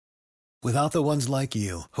Without the ones like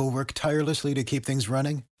you, who work tirelessly to keep things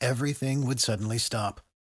running, everything would suddenly stop.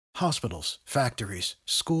 Hospitals, factories,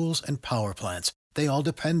 schools, and power plants, they all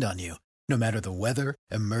depend on you. No matter the weather,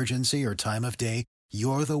 emergency, or time of day,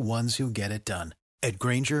 you're the ones who get it done. At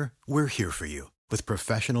Grainger, we're here for you with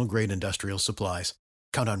professional-grade industrial supplies.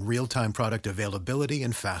 Count on real-time product availability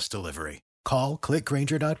and fast delivery. Call,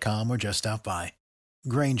 clickgrainger.com, or just stop by.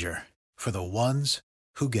 Grainger, for the ones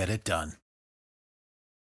who get it done.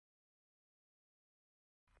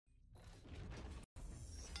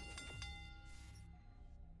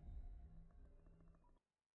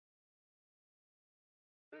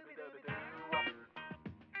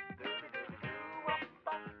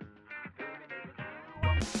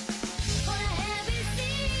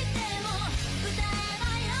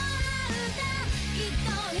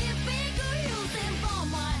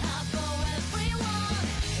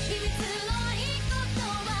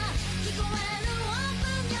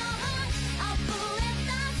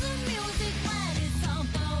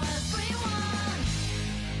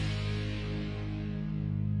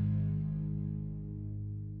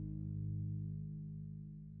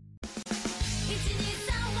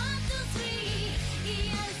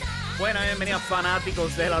 Bueno, bienvenidos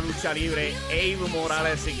fanáticos de la lucha libre. Evo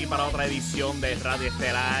Morales aquí para otra edición de Radio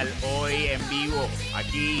Estelar. Hoy en vivo,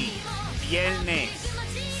 aquí, viernes,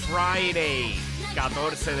 Friday,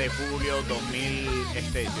 14 de julio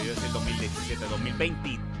 2017,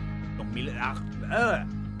 2020.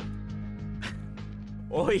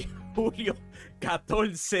 Hoy, julio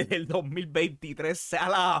 14 del 2023, sea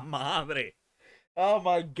la madre. Oh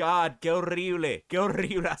my God, qué horrible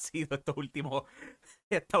ha sido esta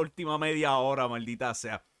última media hora, maldita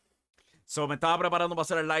sea. So, me estaba preparando para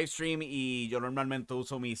hacer el live stream y yo normalmente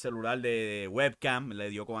uso mi celular de webcam. Le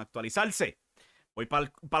dio con actualizarse. Voy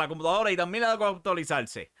para la computadora y también le da con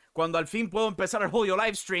actualizarse. Cuando al fin puedo empezar el jodido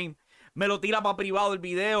live stream, me lo tira para privado el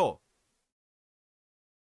video.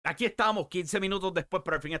 Aquí estamos, 15 minutos después,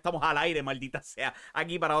 pero al fin estamos al aire, maldita sea.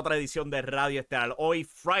 Aquí para otra edición de Radio Estelar. Hoy,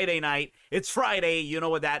 Friday night. It's Friday, you know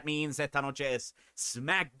what that means. Esta noche es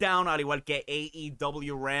SmackDown, al igual que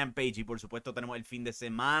AEW Rampage. Y por supuesto tenemos el fin de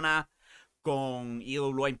semana con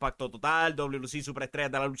IWA Impacto Total, WC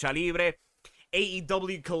Superestrellas de la Lucha Libre,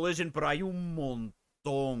 AEW Collision, pero hay un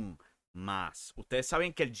montón más. Ustedes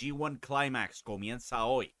saben que el G1 Climax comienza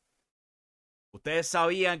hoy. Ustedes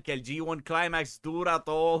sabían que el G1 Climax dura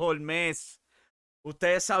todo el mes.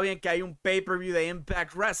 Ustedes sabían que hay un pay-per-view de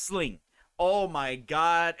Impact Wrestling. Oh my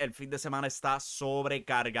God, el fin de semana está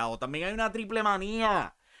sobrecargado. También hay una triple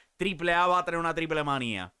manía. Triple A va a tener una triple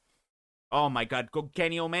manía. Oh my God, con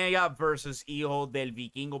Kenny Omega versus Hijo del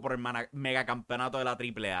Vikingo por el mega campeonato de la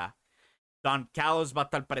triple A. Don Callis va a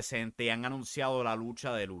estar presente y han anunciado la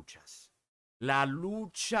lucha de luchas. La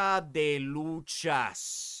lucha de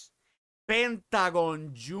luchas.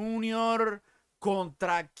 Pentagon Jr.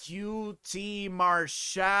 contra QT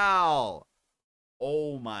Marshall.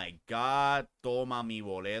 Oh my God, toma mi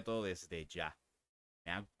boleto desde ya.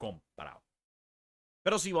 Me han comprado.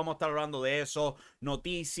 Pero sí, vamos a estar hablando de eso,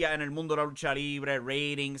 noticias en el mundo de la lucha libre,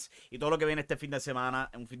 ratings y todo lo que viene este fin de semana,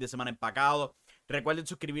 un fin de semana empacado. Recuerden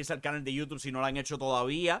suscribirse al canal de YouTube si no lo han hecho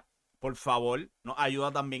todavía, por favor. Nos ayuda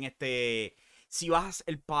también si bajas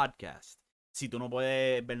el podcast. Si tú no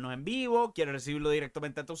puedes vernos en vivo, quieres recibirlo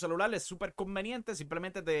directamente a tu celular, es súper conveniente.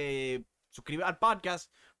 Simplemente te suscribes al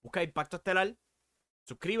podcast, busca Impacto Estelar,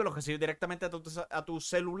 suscríbelo, lo recibes directamente a tu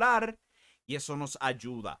celular y eso nos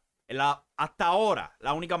ayuda. Hasta ahora,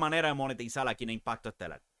 la única manera de monetizar aquí en Impacto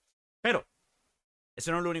Estelar. Pero,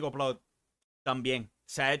 ese no es el único plot. También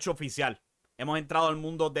se ha hecho oficial. Hemos entrado al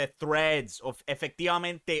mundo de Threads.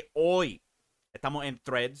 Efectivamente, hoy estamos en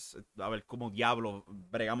Threads. A ver cómo diablo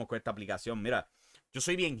bregamos con esta aplicación. Mira, yo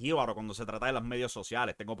soy bien jíbaro cuando se trata de los medios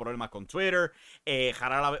sociales. Tengo problemas con Twitter.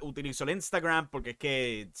 Utilizo el Instagram porque es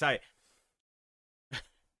que, ¿sabes?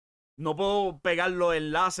 No puedo pegar los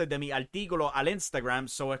enlaces de mi artículo al Instagram.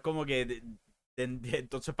 So es como que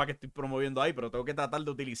entonces, ¿para qué estoy promoviendo ahí? Pero tengo que tratar de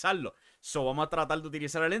utilizarlo. So vamos a tratar de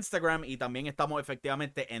utilizar el Instagram y también estamos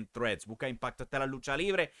efectivamente en Threads. Busca Impacto Estelar Lucha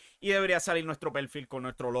Libre y debería salir nuestro perfil con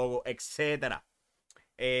nuestro logo, etcétera.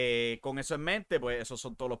 Con eso en mente, pues esos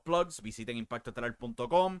son todos los plugs. Visiten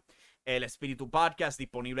impactoestelar.com. El Espíritu Podcast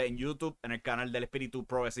disponible en YouTube, en el canal del Espíritu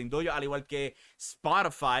Pro Wrestling Dojo, al igual que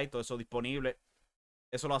Spotify, todo eso disponible.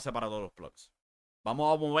 Eso lo hace para todos los plugs.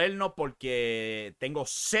 Vamos a movernos porque tengo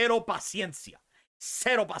cero paciencia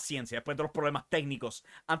después de los problemas técnicos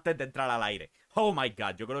antes de entrar al aire. Oh my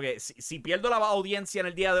God, yo creo que si pierdo la audiencia en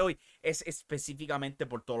el día de hoy es específicamente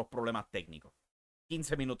por todos los problemas técnicos.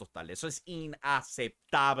 15 minutos tarde, eso es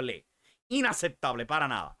inaceptable. Inaceptable para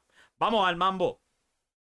nada. Vamos al mambo.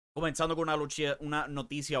 Comenzando con una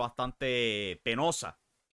noticia bastante penosa.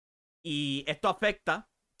 Y esto afecta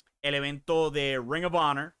el evento de Ring of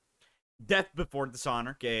Honor, Death Before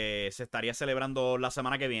Dishonor, que se estaría celebrando la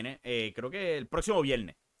semana que viene. Creo que el próximo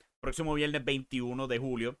viernes. Próximo viernes 21 de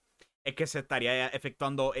julio es que se estaría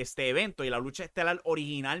efectuando este evento. Y la lucha estelar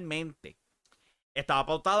originalmente estaba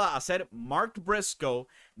pautada a ser Mark Briscoe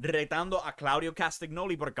retando a Claudio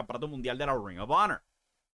Castagnoli por el campeonato mundial de la Ring of Honor.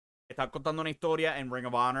 Estaba contando una historia en Ring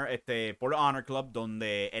of Honor, por Honor Club,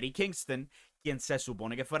 donde Eddie Kingston, quien se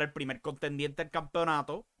supone que fuera el primer contendiente al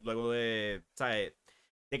campeonato, luego de, ¿sabes?,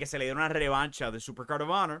 de que se le diera una revancha de Supercard of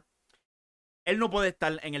Honor, él no puede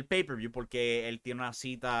estar en el pay-per-view porque él tiene una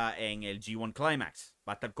cita en el G1 Climax.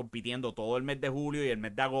 Va a estar compitiendo todo el mes de julio y el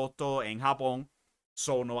mes de agosto en Japón.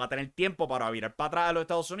 So, no va a tener tiempo para virar para atrás a los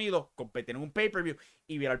Estados Unidos, competir en un pay-per-view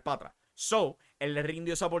y virar para atrás. So, él le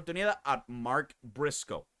rindió esa oportunidad a Mark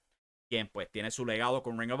Briscoe, quien pues tiene su legado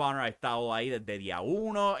con Ring of Honor, ha estado ahí desde día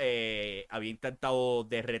 1, había intentado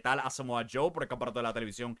derretar a Samoa Joe por el campeonato de la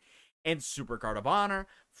televisión en Supercard of Honor,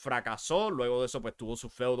 fracasó, luego de eso pues tuvo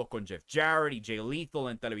sus feudos con Jeff Jarrett y Jay Lethal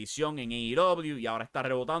en televisión en AEW y ahora está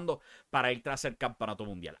rebotando para ir tras el campeonato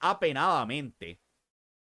mundial. Apenadamente,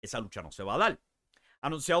 esa lucha no se va a dar.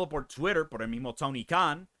 Anunciado por Twitter, por el mismo Tony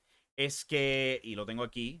Khan, es que, y lo tengo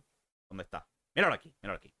aquí, ¿dónde está? Míralo aquí,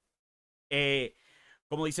 míralo aquí.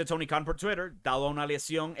 Como dice Tony Khan por Twitter, dado una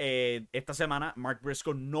lesión esta semana, Mark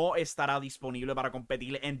Briscoe no estará disponible para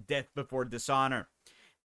competir en Death Before Dishonor.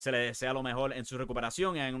 Se le desea lo mejor en su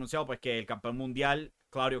recuperación y han anunciado pues que el campeón mundial,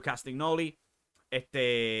 Claudio Castagnoli,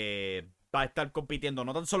 va a estar compitiendo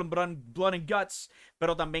no tan solo en Blood and Guts,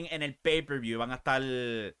 pero también en el pay-per-view. Van a estar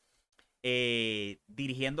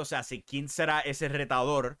dirigiéndose hacia quién será ese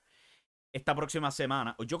retador esta próxima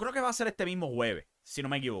semana. Yo creo que va a ser este mismo jueves, si no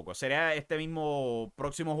me equivoco. Sería este mismo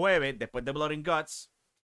próximo jueves, después de Blood and Guts,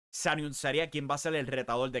 se anunciaría quién va a ser el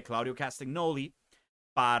retador de Claudio Castagnoli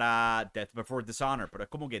para Death Before Dishonor. Pero es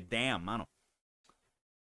como que, damn, mano.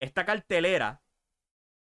 Esta cartelera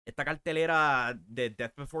de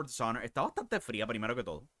Death Before Dishonor está bastante fría, primero que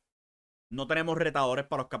todo. No tenemos retadores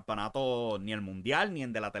para los campeonatos ni el mundial ni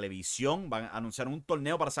el de la televisión. Van a anunciar un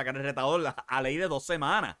torneo para sacar el retador a ley de 2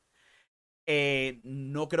 semanas.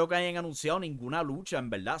 No creo que hayan anunciado ninguna lucha, en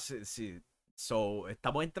verdad. So,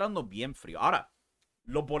 estamos entrando bien frío. Ahora,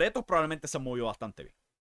 los boletos probablemente se han movido bastante bien.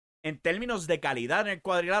 En términos de calidad en el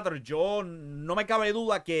cuadrilátero, yo no me cabe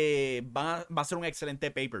duda que va a ser un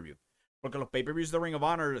excelente pay-per-view. Porque los pay-per-views de Ring of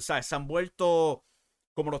Honor, o sea, se han vuelto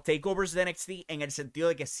como los takeovers de NXT en el sentido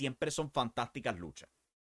de que siempre son fantásticas luchas.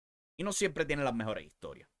 Y no siempre tienen las mejores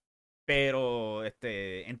historias. Pero,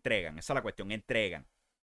 entregan. Esa es la cuestión, entregan.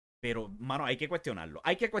 Pero, mano, hay que cuestionarlo.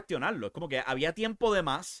 Hay que cuestionarlo. Es como que había tiempo de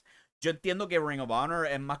más. Yo entiendo que Ring of Honor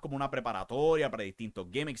es más como una preparatoria para distintos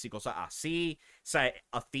gimmicks y cosas así. O sea,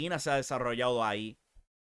 Athena se ha desarrollado ahí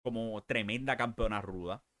como tremenda campeona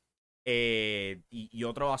ruda. Y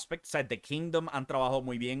otro aspecto, o sea, The Kingdom han trabajado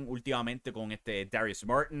muy bien últimamente con Darius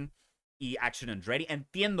Martin y Action Andretti.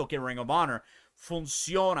 Entiendo que Ring of Honor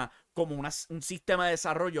funciona como un sistema de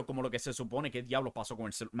desarrollo como lo que se supone. ¿Qué diablos pasó con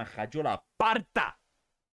el celular? Me cayó la parta.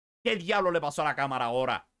 ¿Qué diablo le pasó a la cámara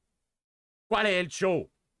ahora? ¿Cuál es el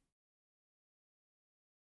show?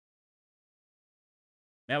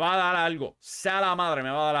 Me va a dar algo. Sea la madre,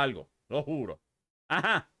 me va a dar algo. Lo juro.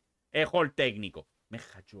 Ajá. Error técnico. Me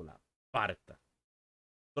cayó la parta.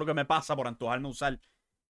 Lo que me pasa por antojarme usar.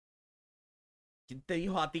 ¿Quién te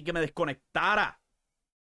dijo a ti que me desconectara?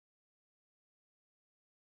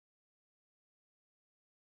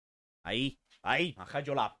 Ahí. Me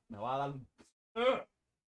cayó la. Me va a dar.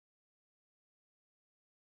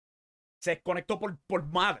 Se desconectó por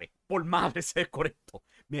madre. Por madre se desconectó.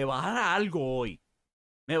 Me va a dar algo hoy.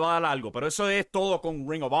 Me va a dar algo. Pero eso es todo con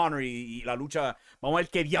Ring of Honor y la lucha. Vamos a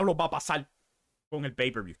ver qué diablos va a pasar con el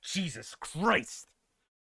pay-per-view. Jesus Christ.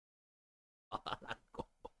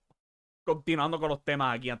 Continuando con los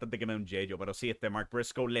temas aquí antes de que me dé un yello. Pero sí, Mark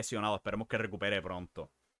Briscoe lesionado. Esperemos que recupere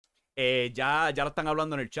pronto. Ya lo están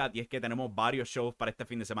hablando en el chat. Y es que tenemos varios shows para este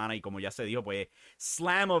fin de semana. Y como ya se dijo, pues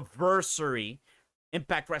Slammiversary.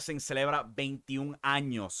 Impact Wrestling celebra 21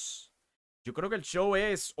 años. Yo creo que el show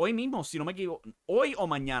es hoy mismo, si no me equivoco. Hoy o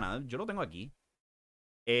mañana. Yo lo tengo aquí.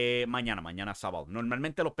 Mañana sábado.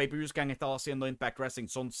 Normalmente los pay-per-views que han estado haciendo Impact Wrestling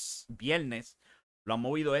son viernes. Lo han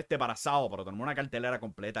movido para sábado, pero tenemos una cartelera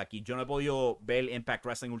completa aquí. Yo no he podido ver Impact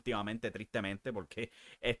Wrestling últimamente, tristemente, porque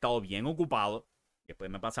he estado bien ocupado. Después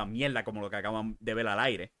me pasa mierda como lo que acaban de ver al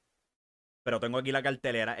aire. Pero tengo aquí la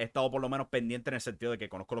cartelera. He estado por lo menos pendiente en el sentido de que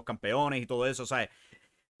conozco los campeones y todo eso. O sea,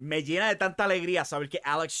 me llena de tanta alegría saber que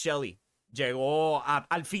Alex Shelley llegó a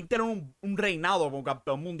al fin tener un reinado como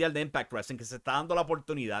campeón mundial de Impact Wrestling, que se está dando la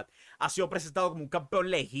oportunidad. Ha sido presentado como un campeón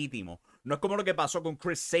legítimo. No es como lo que pasó con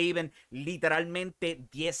Chris Sabin literalmente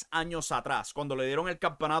 10 años atrás, cuando le dieron el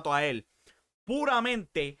campeonato a él,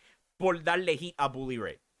 puramente por darle hit a Bully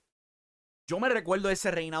Ray. Yo me recuerdo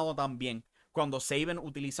ese reinado también, cuando Sabin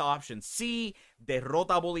utiliza Option C,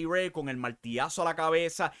 derrota a Bully Ray con el martillazo a la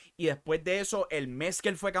cabeza, y después de eso, el mes que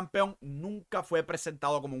él fue campeón, nunca fue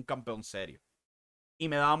presentado como un campeón serio. Y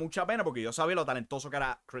me daba mucha pena porque yo sabía lo talentoso que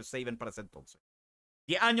era Chris Sabin para ese entonces.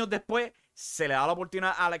 10 años después, se le da la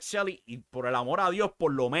oportunidad a Alex Shelley, y por el amor a Dios,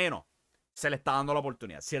 por lo menos, se le está dando la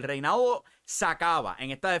oportunidad. Si el reinado se acaba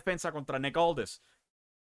en esta defensa contra Nick Aldis,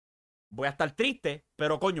 voy a estar triste,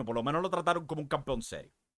 pero coño, por lo menos lo trataron como un campeón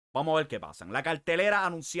serio. Vamos a ver qué pasa. La cartelera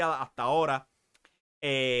anunciada hasta ahora,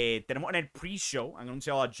 tenemos en el pre-show, han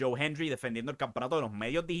anunciado a Joe Hendry defendiendo el campeonato de los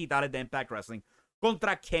medios digitales de Impact Wrestling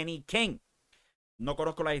contra Kenny King. No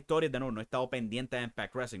conozco las historias, de nuevo, no he estado pendiente de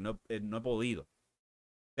Impact Wrestling, no he podido.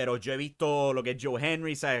 Pero yo he visto lo que es Joe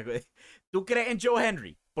Henry, ¿sabes? ¿Tú crees en Joe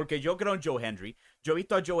Henry? Porque yo creo en Joe Henry. Yo he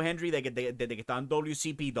visto a Joe Henry desde que estaba en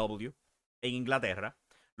WCPW en Inglaterra.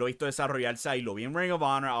 Lo he visto desarrollarse ahí, lo vi en Ring of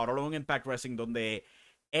Honor, ahora lo veo en Impact Wrestling, donde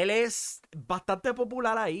él es bastante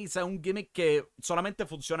popular ahí. O sea, un gimmick que solamente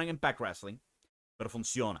funciona en Impact Wrestling, pero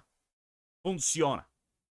funciona. Funciona.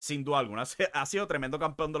 Sin duda alguna. Ha sido tremendo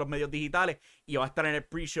campeón de los medios digitales y va a estar en el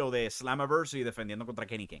pre-show de Slammiversary defendiendo contra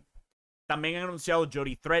Kenny King. También han anunciado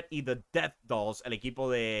Jody Threat y The Death Dolls, el equipo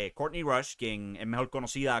de Courtney Rush, quien es mejor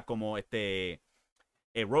conocida como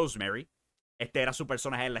Rosemary. Este era su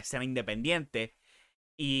personaje en la escena independiente.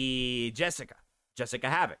 Y Jessica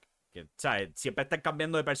Havoc, que ¿sabes? Siempre están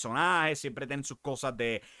cambiando de personaje, siempre tienen sus cosas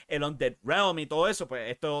de el Undead Realm y todo eso. Pues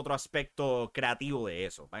esto es otro aspecto creativo de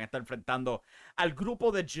eso. Van a estar enfrentando al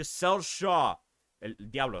grupo de Giselle Shaw, el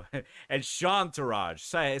diablo, el Shaw Entourage.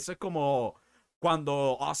 ¿Sabes? Eso es como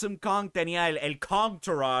cuando Awesome Kong tenía el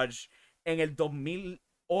Kongtourage en el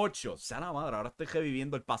 2008. O sea, la madre, ahora estoy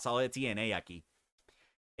reviviendo el pasado de TNA aquí.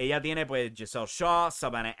 Ella tiene pues Giselle Shaw,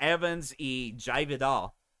 Savannah Evans y Jai Vidal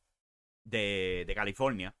de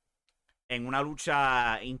California en una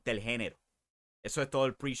lucha intergénero. Eso es todo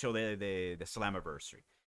el pre-show de Slammiversary.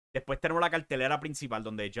 Después tenemos la cartelera principal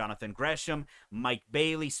donde Jonathan Gresham, Mike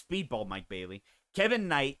Bailey, Speedball Mike Bailey, Kevin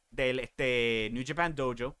Knight del New Japan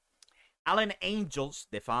Dojo, Alan Angels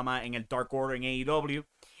de fama en el Dark Order en AEW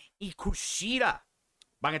y Kushida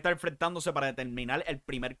van a estar enfrentándose para determinar el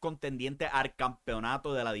primer contendiente al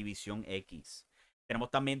campeonato de la División X.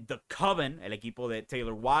 Tenemos también The Coven, el equipo de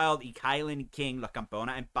Taylor Wilde y Kylan King, las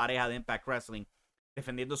campeonas en pareja de Impact Wrestling,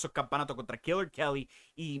 defendiendo sus campeonatos contra Killer Kelly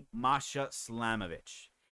y Masha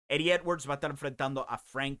Slamovich. Eddie Edwards va a estar enfrentando a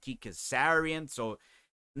Frankie Kazarian, so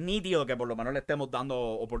nítido que por lo menos le estemos dando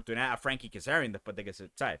oportunidad a Frankie Kazarian después de que se,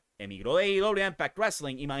 ¿sabes? Emigró de AEW a Impact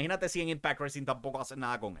Wrestling. Imagínate si en Impact Wrestling tampoco hacen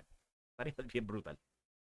nada con él. Estaría bien brutal.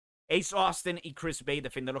 Ace Austin y Chris Bay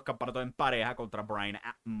defienden los campeonatos en pareja contra Brian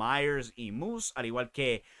Myers y Moose, al igual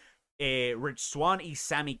que Rich Swann y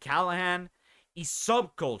Sammy Callahan. Y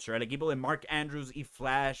Subculture, el equipo de Mark Andrews y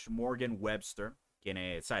Flash Morgan Webster,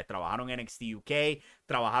 quienes, ¿sabes? Trabajaron en NXT UK,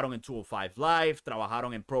 trabajaron en 205 Live,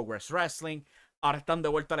 trabajaron en Progress Wrestling. Ahora están de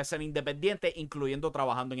vuelta a la escena independiente, incluyendo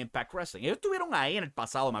trabajando en Impact Wrestling. Ellos estuvieron ahí en el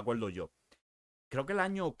pasado, me acuerdo yo. Creo que el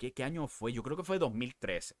año, ¿qué año fue? Yo creo que fue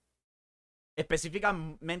 2013.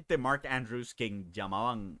 Específicamente Mark Andrews, quien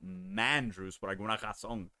llamaban Mandrews por alguna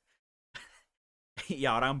razón. Y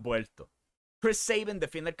ahora han vuelto. Chris Sabin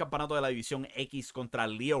defiende el campeonato de la División X contra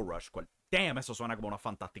Leo Rush. Damn, eso suena como una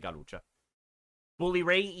fantástica lucha. Bully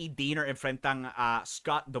Ray y Diener enfrentan a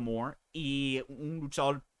Scott D'Amore y un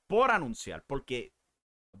luchador por anunciar, porque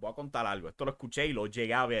voy a contar algo. Esto lo escuché y lo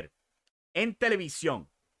llegué a ver en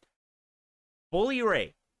televisión. Bully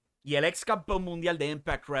Ray y el ex campeón mundial de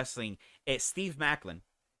Impact Wrestling, Steve Macklin,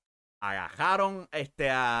 agarraron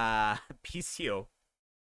a PCO,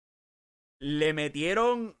 le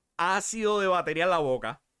metieron ácido de batería en la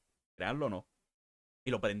boca, créanlo o no,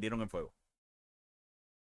 y lo prendieron en fuego.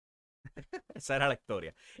 Esa era la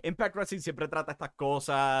historia. Impact Wrestling siempre trata estas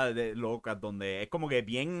cosas de locas donde es como que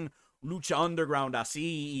bien lucha underground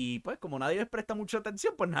así y pues como nadie les presta mucha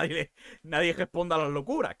atención, pues nadie responde a las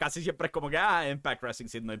locuras. Casi siempre es como que, Impact Wrestling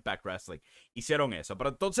siendo Impact Wrestling. Hicieron eso. Pero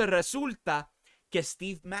entonces resulta que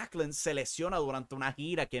Steve Macklin se lesiona durante una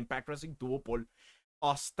gira que Impact Wrestling tuvo por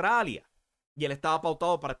Australia. Y él estaba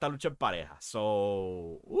pautado para esta lucha en pareja.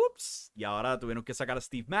 So, ups. Y ahora tuvieron que sacar a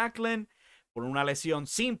Steve Macklin por una lesión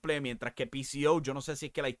simple, mientras que PCO, yo no sé si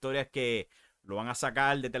es que la historia es que lo van a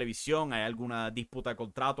sacar de televisión, hay alguna disputa de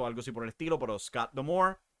contrato o algo así por el estilo, pero Scott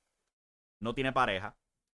D'Amore no tiene pareja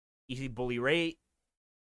Y si Bully Ray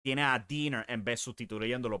tiene a Diener en vez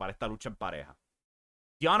sustituyéndolo para esta lucha en pareja.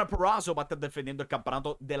 Deonna Purrazzo va a estar defendiendo el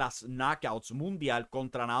campeonato de las Knockouts mundial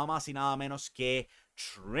contra nada más y nada menos que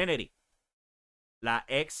Trinity. La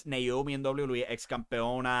ex Naomi en WWE, ex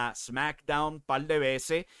campeona SmackDown un par de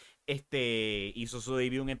veces. Hizo su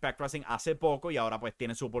debut en Impact Wrestling hace poco y ahora pues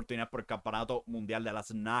tiene su oportunidad por el campeonato mundial de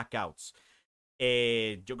las Knockouts.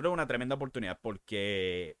 Yo creo una tremenda oportunidad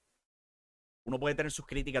porque uno puede tener sus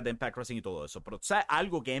críticas de Impact Wrestling y todo eso, pero ¿sabes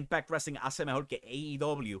algo que Impact Wrestling hace mejor que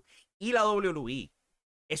AEW y la WWE?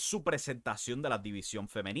 Es su presentación de la división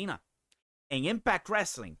femenina. En Impact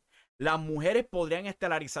Wrestling, las mujeres podrían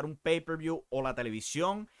estelarizar un pay-per-view o la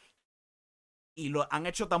televisión y lo han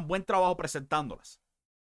hecho tan buen trabajo presentándolas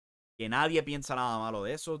que nadie piensa nada malo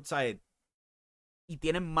de eso, ¿sabes? Y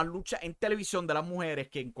tienen más lucha en televisión de las mujeres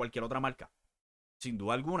que en cualquier otra marca, sin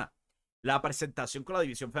duda alguna. La presentación con la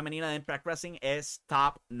división femenina de Impact Wrestling es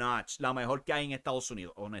top notch, la mejor que hay en Estados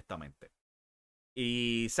Unidos, honestamente.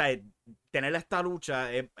 Y, ¿sabes? Tener esta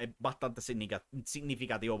lucha es bastante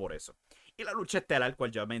significativo por eso. Y la lucha estelar,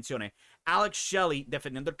 cual ya mencioné, Alex Shelley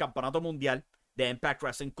defendiendo el campeonato mundial de Impact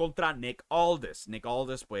Wrestling contra Nick Aldis. Nick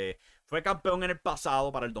Aldis, pues, fue campeón en el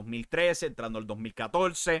pasado para el 2013, entrando el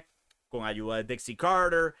 2014, con ayuda de Dixie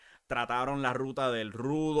Carter. Trataron la ruta del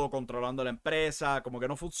rudo, controlando la empresa, como que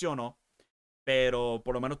no funcionó, pero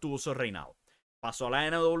por lo menos tuvo su reinado. Pasó a la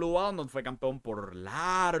NWA, donde fue campeón por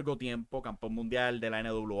largo tiempo, campeón mundial de la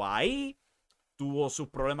NWA ahí. Tuvo sus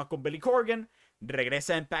problemas con Billy Corgan.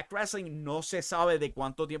 Regresa a Impact Wrestling. No se sabe de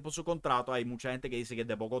cuánto tiempo su contrato. Hay mucha gente que dice que es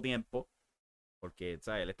de poco tiempo. Porque,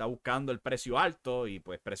 ¿sabes? Él está buscando el precio alto. Y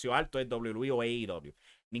pues precio alto es WWE o AEW.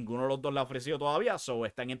 Ninguno de los dos le ha ofrecido todavía. So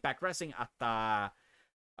está en Impact Wrestling hasta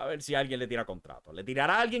a ver si alguien le tira contrato. ¿Le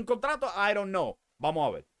tirará a alguien contrato? I don't know. Vamos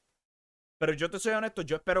a ver. Pero yo te soy honesto,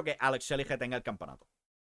 yo espero que Alex Shelley tenga el campeonato.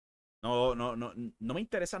 No me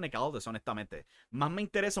interesa Nick Aldis, honestamente. Más me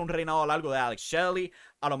interesa un reinado largo de Alex Shelley.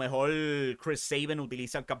 A lo mejor Chris Sabin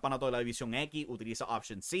utiliza el campeonato de la División X, utiliza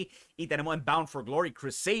Option C. Y tenemos en Bound for Glory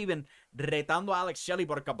Chris Sabin retando a Alex Shelley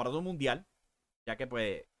por el campeonato mundial. Ya que,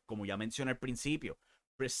 pues, como ya mencioné al principio,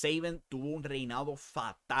 Chris Sabin tuvo un reinado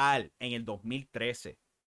fatal en el 2013.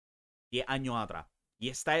 10 años atrás. Y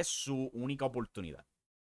esta es su única oportunidad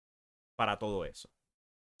para todo eso.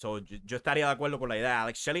 So, yo estaría de acuerdo con la idea.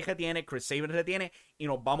 Alex Shelley retiene, Chris Sabin retiene y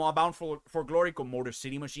nos vamos a Bound for Glory con Motor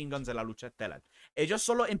City Machine Guns en la lucha estelar. Ellos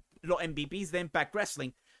son los MVPs de Impact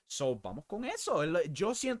Wrestling. So, vamos con eso.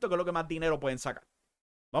 Yo siento que es lo que más dinero pueden sacar.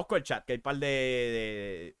 Vamos con el chat, que hay un par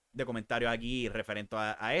de comentarios aquí referente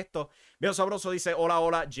a esto. Viejo Sabroso dice,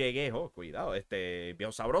 hola, llegué. Oh, cuidado,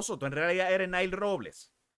 Viejo Sabroso, tú en realidad eres Nail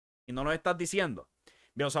Robles. Y no lo estás diciendo.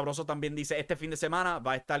 Veo Sabroso también dice, este fin de semana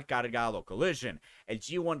va a estar cargado Collision, el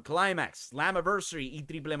G1 Climax, Slammiversary y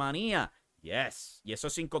Triple Manía. Yes. Y eso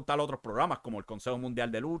sin contar otros programas como el Consejo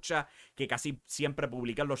Mundial de Lucha, que casi siempre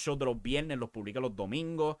publican los shows de los viernes, los publican los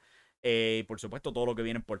domingos. Y por supuesto todo lo que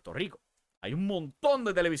viene en Puerto Rico. Hay un montón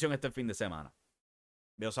de televisión este fin de semana.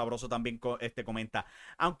 Veo Sabroso también comenta,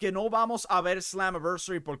 aunque no vamos a ver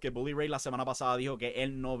Slammiversary porque Bully Ray la semana pasada dijo que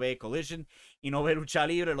él no ve Collision y no ve lucha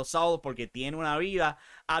libre los sábados porque tiene una vida,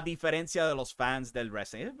 a diferencia de los fans del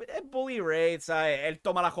wrestling. Es Bully Ray, ¿sabes? Él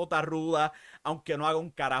toma la jota ruda, aunque no haga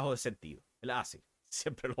un carajo de sentido. Él hace,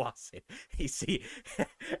 siempre lo hace. Y sí,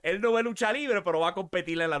 él no ve lucha libre, pero va a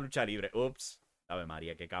competir en la lucha libre. Ups, Ave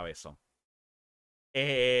María, qué cabezón.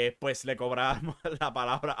 Pues le cobramos la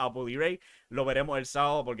palabra a Bully Ray. Lo veremos el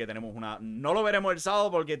sábado porque tenemos una. No lo veremos el sábado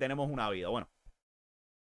porque tenemos una vida. Bueno,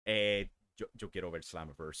 yo quiero ver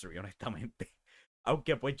Slammiversary, honestamente.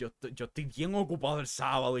 Aunque pues yo estoy bien ocupado el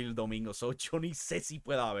sábado y el domingo. So yo ni sé si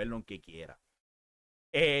pueda verlo aunque quiera.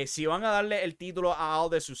 Si van a darle el título a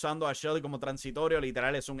Aldis usando a Shelley como transitorio,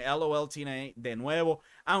 literal es un LOL TNA de nuevo.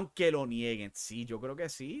 Aunque lo nieguen. Sí, yo creo que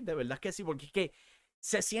sí. De verdad que sí. Porque es que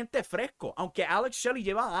se siente fresco. Aunque Alex Shelley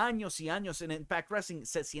lleva años y años en Impact Wrestling,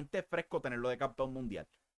 se siente fresco tenerlo de campeón mundial.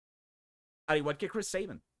 Al igual que Chris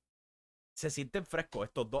Sabin. Se sienten frescos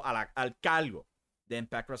estos dos al cargo de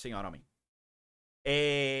Impact Wrestling ahora mismo.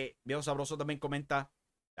 Viejo Sabroso también comenta.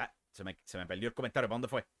 Se me perdió el comentario. ¿Para dónde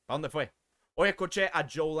fue? ¿Para dónde fue? Hoy escuché a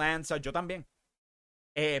Joe Lanza. Yo también.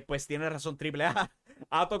 Pues tiene razón, Triple A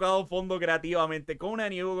ha tocado fondo creativamente.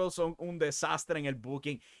 Conan y Hugo son un desastre en el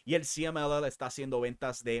booking y el CMLL está haciendo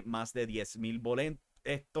ventas de más de 10,000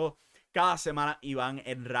 boletos cada semana y van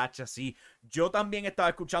en racha. Sí, yo también estaba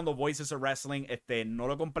escuchando Voices of Wrestling, no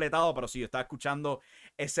lo he completado, pero sí, yo estaba escuchando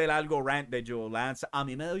ese largo rant de Joe Lance. A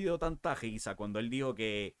mí me dio tanta risa cuando él dijo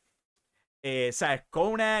que ¿sabes?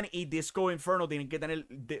 Conan y Disco Inferno tienen que tener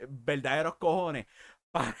verdaderos cojones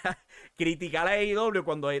para criticar a AEW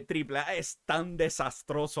cuando AAA es tan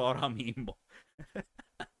desastroso ahora mismo.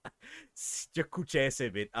 Yo escuché ese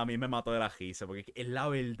bit, a mí me mató de la risa, porque es la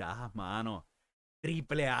verdad, mano.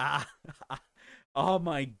 Triple A. Oh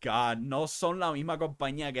my God, no son la misma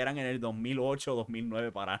compañía que eran en el 2008 o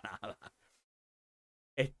 2009 para nada.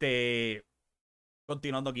 Este,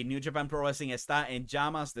 Continuando aquí, New Japan Pro Wrestling está en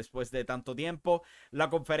llamas después de tanto tiempo. La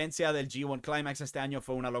conferencia del G1 Climax este año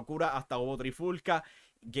fue una locura, hasta hubo trifulca.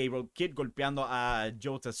 Gabriel Kidd golpeando a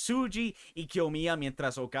Yota Tsuji y Kiyomiya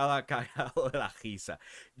mientras Okada cagado de la risa.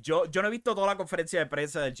 Yo no he visto toda la conferencia de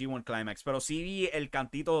prensa del G1 Climax, pero sí vi el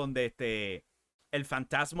cantito donde el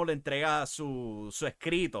fantasma le entrega su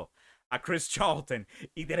escrito a Chris Charlton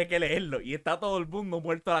y tiene que leerlo. Y está todo el mundo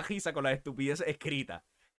muerto a la risa con la estupidez escrita.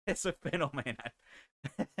 Eso es fenomenal.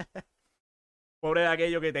 Pobre de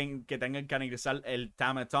aquellos que tengan que analizar el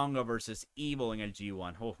Tama Tonga versus Evil en el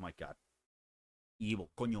G1. Oh my God. Evil,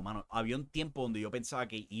 coño, mano. Había un tiempo donde yo pensaba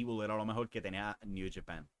que Evil era lo mejor que tenía New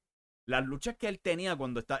Japan. Las luchas que él tenía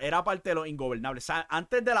cuando era parte de los ingobernables. O sea,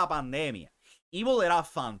 antes de la pandemia, Evil era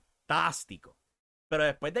fantástico. Pero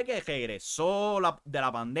después de que regresó de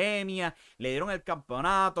la pandemia, le dieron el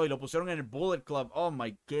campeonato y lo pusieron en el Bullet Club. Oh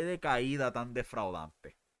my, qué decaída tan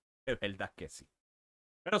defraudante. Es verdad que sí.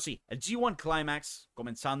 Pero sí, el G1 Climax,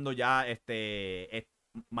 comenzando ya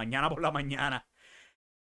mañana por la mañana.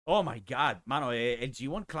 Oh my God, mano, el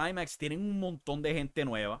G1 Climax tienen un montón de gente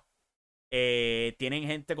nueva. Tienen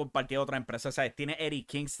gente compartida de otra empresa, ¿sabes? Tiene Eddie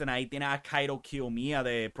Kingston ahí, tiene a Kairo Kiyomiya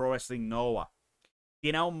de Pro Wrestling Nova.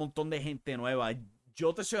 Tiene a un montón de gente nueva.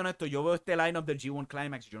 Yo te soy honesto, yo veo este lineup del G1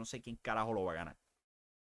 Climax, yo no sé quién carajo lo va a ganar.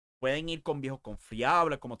 Pueden ir con viejos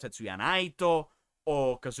confiables como Tetsuya Naito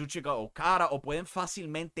o Kazuchika Okada, o pueden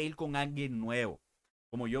fácilmente ir con alguien nuevo,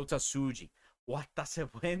 como Yota Tsuji. O hasta se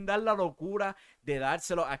pueden dar la locura de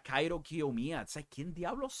dárselo a Kairo Kiyomiya. O sea, ¿quién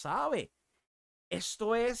diablo sabe?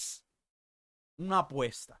 Esto es una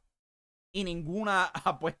apuesta. Y ninguna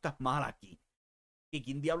apuesta es mala aquí. Y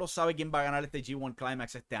quién diablo sabe quién va a ganar este G1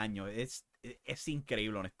 Climax este año. Es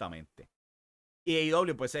increíble, honestamente. Y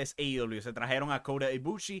AEW, pues es AEW. Se trajeron a Kota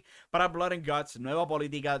Ibushi para Blood and Guts, nueva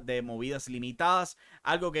política de movidas limitadas,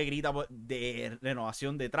 algo que grita de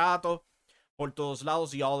renovación de trato por todos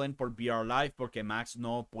lados y All In por BR Live porque Max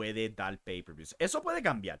no puede dar pay-per-views. Eso puede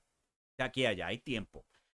cambiar de aquí a allá, hay tiempo.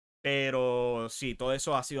 Pero sí, todo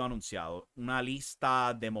eso ha sido anunciado. Una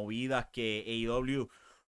lista de movidas que AEW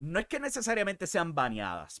no es que necesariamente sean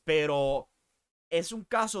baneadas, pero es un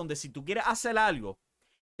caso donde si tú quieres hacer algo,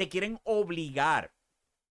 te quieren obligar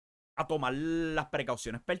a tomar las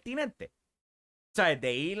precauciones pertinentes. O sea,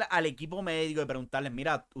 de ir al equipo médico y preguntarles,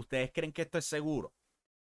 mira, ¿ustedes creen que esto es seguro?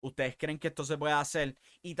 ¿Ustedes creen que esto se puede hacer?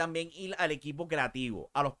 Y también ir al equipo creativo,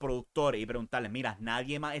 a los productores y preguntarles, mira,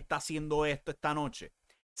 nadie más está haciendo esto esta noche.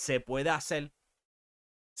 ¿Se puede hacer?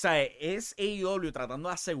 O sea, es AEW tratando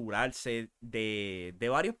de asegurarse de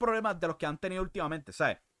varios problemas de los que han tenido últimamente,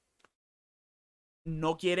 ¿sabes?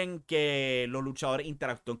 No quieren que los luchadores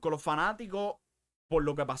interactúen con los fanáticos por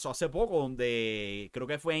lo que pasó hace poco, donde creo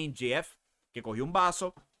que fue MJF que cogió un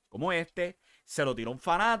vaso como se lo tiró un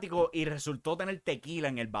fanático y resultó tener tequila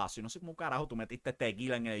en el vaso. Y no sé cómo carajo tú metiste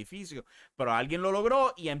tequila en el edificio, pero alguien lo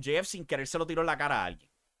logró y MJF sin querer se lo tiró en la cara a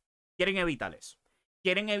alguien. Quieren evitar eso.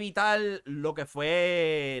 Quieren evitar lo que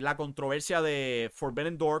fue la controversia de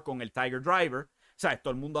Forbidden Door con el Tiger Driver. O sea,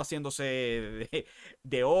 todo el mundo haciéndose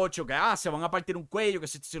de 8, que se van a partir un cuello, que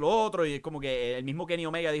si lo otro. Y como que el mismo Kenny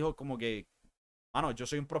Omega dijo como que, mano, yo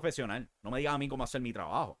soy un profesional. No me digan a mí cómo hacer mi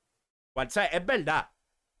trabajo. O sea, es verdad.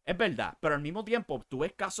 Es verdad. Pero al mismo tiempo, tú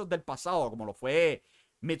ves casos del pasado, como lo fue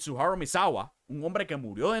Mitsuharu Misawa, un hombre que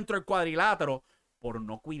murió dentro del cuadrilátero por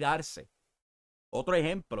no cuidarse. Otro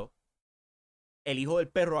ejemplo, el hijo del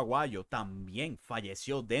perro aguayo también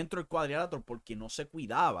falleció dentro del cuadrilátero porque no se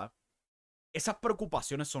cuidaba. Esas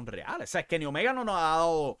preocupaciones son reales. O sea, es que Kenny Omega no nos ha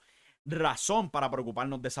dado razón para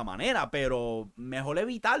preocuparnos de esa manera, pero mejor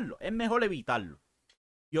evitarlo. Es mejor evitarlo.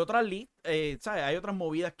 Y otras ¿sabes? Hay otras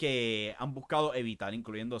movidas que han buscado evitar,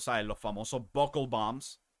 incluyendo, ¿sabes? Los famosos buckle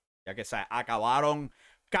bombs, ya que, ¿sabes?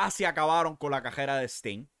 Casi acabaron con la cajera de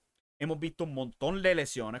Sting. Hemos visto un montón de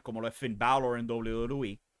lesiones, como lo es Finn Balor en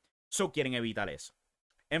WWE. So quieren evitar eso.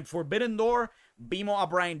 En Forbidden Door vimos a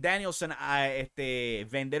Bryan Danielson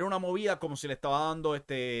vender una movida como si le estaba dando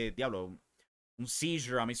diablo, un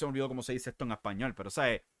seizure. A mí se me olvidó cómo se dice esto en español, pero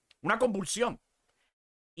 ¿sabes? Una convulsión.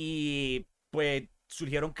 Y pues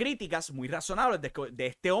surgieron críticas muy razonables de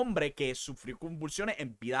este hombre que sufrió convulsiones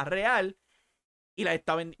en vida real y la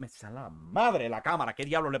estaba me sale la madre de la cámara. ¿Qué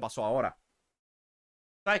diablo le pasó ahora?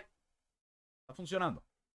 ¿Sabes? Está funcionando.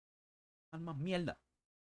 Más mierda.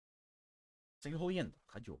 Sigue jodiendo.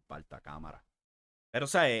 Yo, falta cámara. Pero, o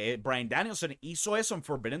sea, Bryan Danielson hizo eso en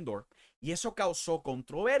Forbidden Door y eso causó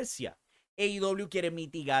controversia. AEW quiere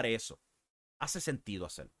mitigar eso. Hace sentido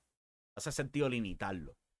hacerlo. Hace sentido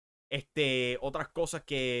limitarlo. Otras cosas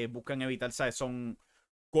que buscan evitar, ¿sabes? Son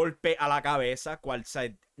golpes a la cabeza, cual,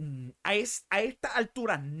 ¿sabes? A esta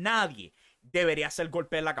altura nadie debería hacer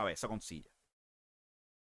golpe en la cabeza con silla.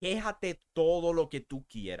 Quéjate todo lo que tú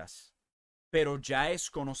quieras, pero ya es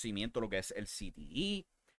conocimiento lo que es el CTE,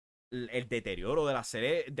 el deterioro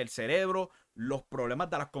del cerebro, los problemas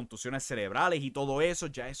de las contusiones cerebrales y todo eso,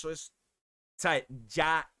 ya eso es, ¿sabes?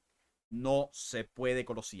 Ya no se puede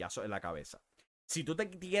con los sillazos en la cabeza. Si tú te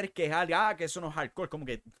quieres quejar, que eso no es hardcore, como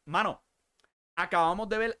que, mano, acabamos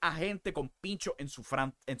de ver a gente con pincho en su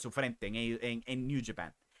frente en New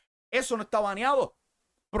Japan. Eso no está baneado.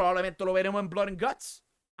 Probablemente lo veremos en Blood and Guts.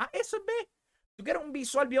 Eso es B. ¿Tú quieres un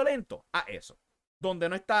visual violento? Eso. Donde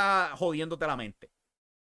no está jodiéndote la mente.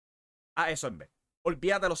 Eso es B.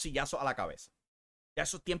 Olvídate los sillazos a la cabeza. Ya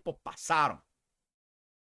esos tiempos pasaron.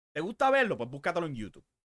 ¿Te gusta verlo? Pues búscatelo en YouTube.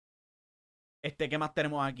 ¿Qué más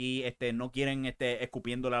tenemos aquí? No quieren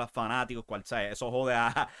escupiéndole a los fanáticos, cual sabe. Eso jode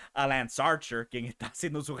a Lance Archer, quien está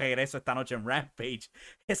haciendo su regreso esta noche en Rampage.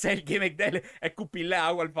 Ese es el gimmick de él, escupirle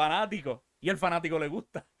agua al fanático. Y al fanático le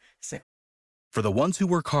gusta. For the ones who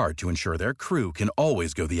work hard to ensure their crew can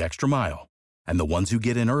always go the extra mile, and the ones who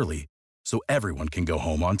get in early so everyone can go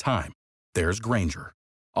home on time, there's Grainger,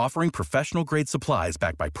 offering professional-grade supplies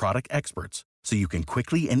backed by product experts so you can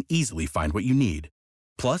quickly and easily find what you need.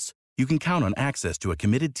 Plus, you can count on access to a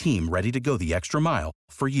committed team ready to go the extra mile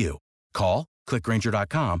for you. Call, click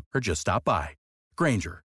Grainger.com, or just stop by.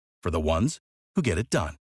 Grainger, for the ones who get it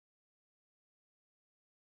done.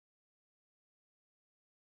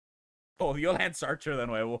 Odio Lance Archer de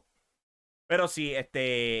nuevo. Pero sí,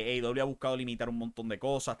 AEW ha buscado limitar un montón de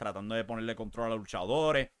cosas, tratando de ponerle control a los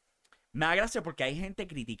luchadores. Me da gracia porque hay gente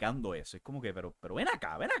criticando eso. Es como que, pero ven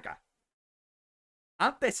acá, ven acá.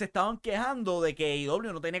 Antes se estaban quejando de que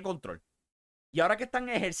AEW no tenía control. Y ahora que están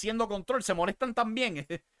ejerciendo control, se molestan también.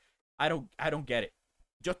 I don't get it.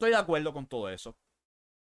 Yo estoy de acuerdo con todo eso.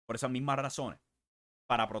 Por esas mismas razones.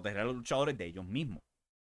 Para proteger a los luchadores de ellos mismos.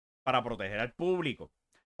 Para proteger al público.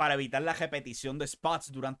 Para evitar la repetición de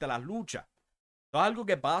spots durante las luchas. Esto es algo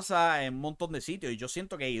que pasa en un montón de sitios. Y yo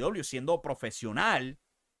siento que AEW, siendo profesional,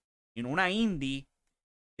 en una indie,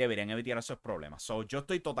 deberían evitar esos problemas. Yo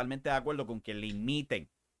estoy totalmente de acuerdo con que limiten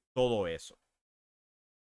todo eso.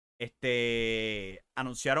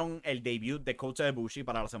 Anunciaron el debut de Kota Ibushi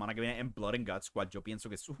para la semana que viene en Blood and Guts, cual yo pienso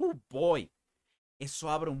que es, boy, eso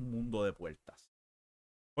abre un mundo de puertas.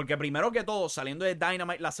 Porque primero que todo, saliendo de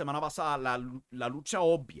Dynamite la semana pasada, la lucha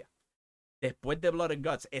obvia, después de Blood and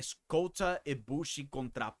Guts, es Kota Ibushi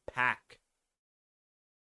contra Pac.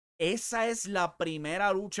 Esa es la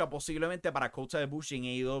primera lucha posiblemente para Kota Ibushi en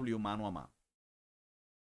AEW mano a mano.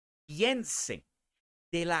 Piensen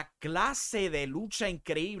de la clase de lucha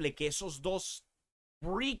increíble que esos dos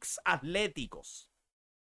freaks atléticos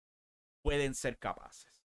pueden ser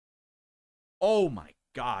capaces. Oh my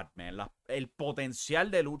God, man. El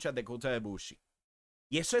potencial de lucha de Kota Ibushi.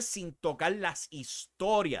 Y eso es sin tocar las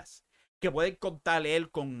historias que puede contar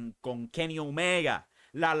él con Kenny Omega.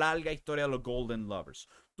 La larga historia de los Golden Lovers.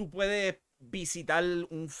 Tú puedes visitar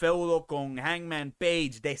un feudo con Hangman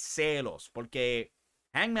Page de celos. Porque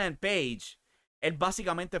Hangman Page, él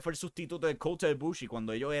básicamente fue el sustituto de Kota Ibushi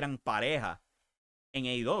cuando ellos eran pareja en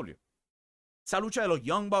AEW. Esa lucha de los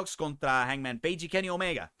Young Bucks contra Hangman Page y Kenny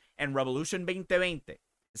Omega en Revolution 2020,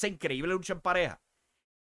 esa increíble lucha en pareja,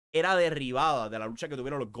 era derivada de la lucha que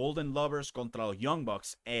tuvieron los Golden Lovers contra los Young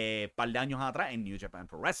Bucks par de años atrás en New Japan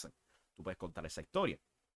Pro Wrestling. Tú puedes contar esa historia.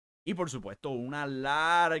 Y por supuesto, una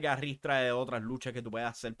larga ristra de otras luchas que tú puedes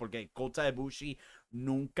hacer, porque Kota Ibushi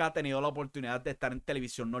nunca ha tenido la oportunidad de estar en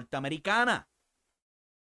televisión norteamericana.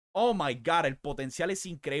 Oh my God, el potencial es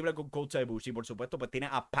increíble con Kota Ibushi. Por supuesto, pues tiene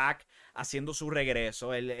a Pac haciendo su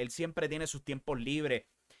regreso. Él siempre tiene sus tiempos libres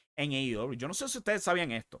en AEW. Yo no sé si ustedes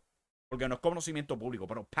sabían esto, porque no es conocimiento público,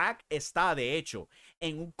 pero Pac está, de hecho,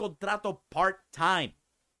 en un contrato part-time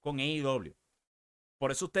con AEW.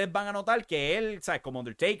 Por eso ustedes van a notar que él, ¿sabes? Como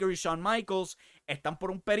Undertaker y Shawn Michaels, están por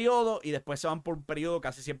un periodo y después se van por un periodo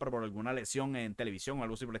casi siempre por alguna lesión en televisión o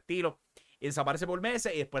algo así por el estilo. Y desaparece por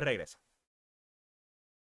meses y después regresa.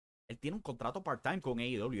 Él tiene un contrato part-time con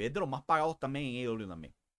AEW. Es de los más pagados también en AEW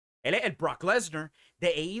también. Él es el Brock Lesnar de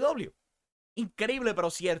AEW. Increíble, pero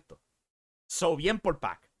cierto. So bien por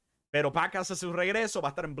Pac. Pero Pac hace su regreso, va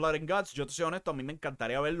a estar en Blood and Guts. Yo te soy honesto, a mí me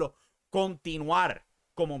encantaría verlo continuar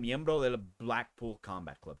como miembro del Blackpool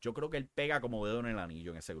Combat Club. Yo creo que él pega como dedo en el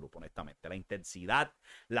anillo en ese grupo, honestamente. La intensidad,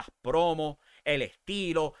 las promos, el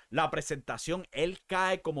estilo, la presentación, él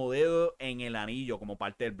cae como dedo en el anillo como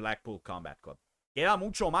parte del Blackpool Combat Club. Queda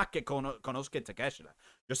mucho más que Konosuke Takeshita.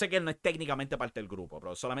 Yo sé que él no es técnicamente parte del grupo,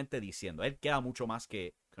 pero solamente diciendo, él queda mucho más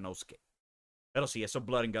que Konosuke. Pero sí, eso es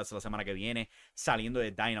Blood and Guts la semana que viene, saliendo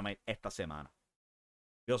de Dynamite esta semana.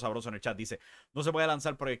 Dios Sabroso en el chat dice, no se puede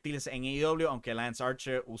lanzar proyectiles en AEW, aunque Lance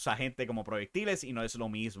Archer usa gente como proyectiles y no es lo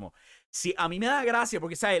mismo. Sí, a mí me da gracia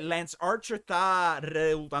porque, ¿sabes? Lance Archer está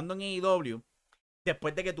redebutando en AEW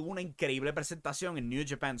después de que tuvo una increíble presentación en New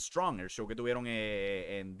Japan Strong, el show que tuvieron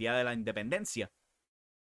en Día de la Independencia.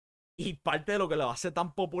 Y parte de lo que lo hace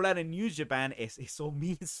tan popular en New Japan es eso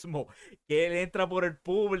mismo, que él entra por el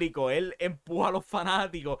público, él empuja a los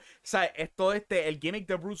fanáticos. O sea, es todo el gimmick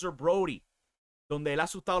de Bruiser Brody, donde él ha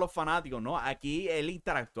asustado a los fanáticos, ¿no? Aquí él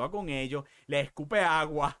interactúa con ellos, les escupe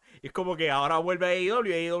agua. Es como que ahora vuelve a AEW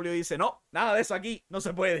y AEW dice, no, nada de eso aquí, no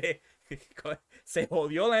se puede. Se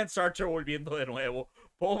jodió Lance Archer volviendo de nuevo.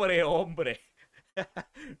 Pobre hombre.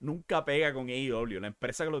 Nunca pega con AEW, la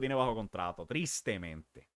empresa que lo tiene bajo contrato,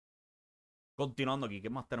 tristemente. Continuando aquí, ¿qué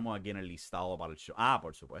más tenemos aquí en el listado para el show? Ah,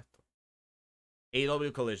 por supuesto.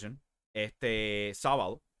 AEW Collision, este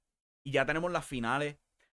sábado. Y ya tenemos las finales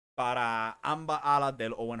para ambas alas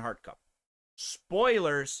del Owen Hart Cup.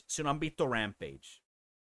 Spoilers si no han visto Rampage.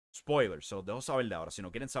 Spoilers, se los dejo saber de ahora. Si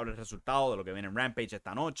no quieren saber el resultado de lo que viene en Rampage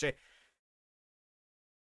esta noche,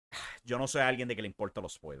 yo no soy alguien de que le importa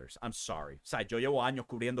los spoilers. I'm sorry. O sea, yo llevo años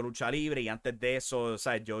cubriendo lucha libre y antes de eso, o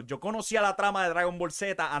sea, yo conocía la trama de Dragon Ball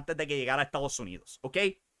Z antes de que llegara a Estados Unidos, ¿ok?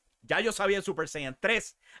 Ya yo sabía de Super Saiyan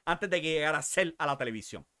 3 antes de que llegara Cell a la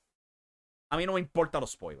televisión. A mí no me importan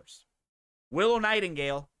los spoilers. Willow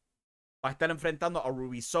Nightingale va a estar enfrentando a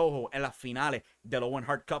Ruby Soho en las finales del Owen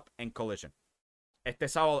Hart Cup en Collision. Este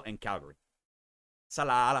sábado en Calgary. Esa es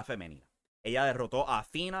la ala femenina. Ella derrotó a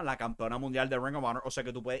Athena, la campeona mundial de Ring of Honor. O sea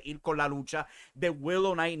que tú puedes ir con la lucha de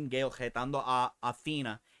Willow Nightingale retando a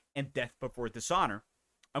Athena en Death Before Dishonor.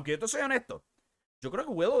 Aunque yo te soy honesto, yo creo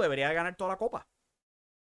que Willow debería ganar toda la copa.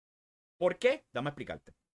 ¿Por qué? Dame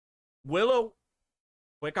explicarte. Willow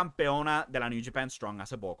fue campeona de la New Japan Strong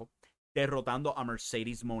hace poco, derrotando a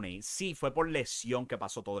Mercedes Moné. Sí, fue por lesión que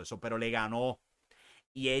pasó todo eso, pero le ganó.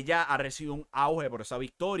 Y ella ha recibido un auge por esa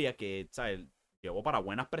victoria que, ¿sabes? Llevó para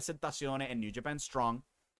buenas presentaciones en New Japan Strong,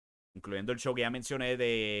 incluyendo el show que ya mencioné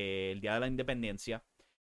del Día de la Independencia.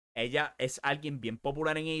 Ella es alguien bien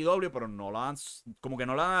popular en AEW, pero no la han, como que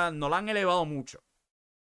no la han elevado mucho.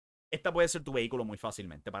 Esta puede ser tu vehículo muy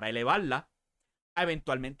fácilmente para elevarla a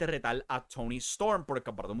eventualmente retar a Toni Storm por el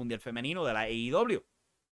Campeonato Mundial Femenino de la AEW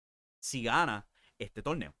si gana este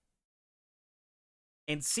torneo.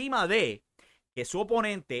 Encima de que su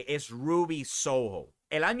oponente es Ruby Soho.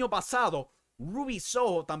 El año pasado, Ruby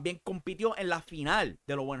Soho también compitió en la final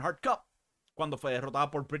del Owen Hart Cup cuando fue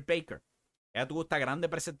derrotada por Britt Baker. Ella tuvo esta grande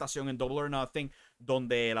presentación en Double or Nothing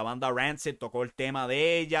donde la banda Rancid tocó el tema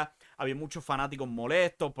de ella. Había muchos fanáticos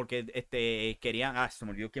molestos porque querían... se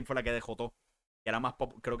me olvidó quién fue la que derrotó. Era más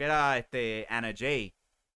creo que era Anna Jay.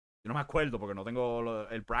 Yo no me acuerdo porque no tengo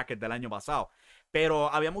el bracket del año pasado.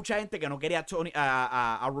 Pero había mucha gente que no quería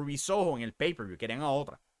a Ruby Soho en el pay-per-view. Querían a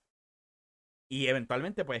otra. Y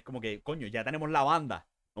eventualmente, pues, como que, coño, ya tenemos la banda.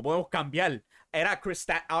 No podemos cambiar. Era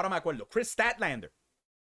ahora me acuerdo. Chris Statlander.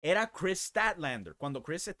 Era Chris Statlander. Cuando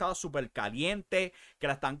Chris estaba súper caliente, que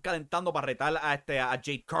la están calentando para retar a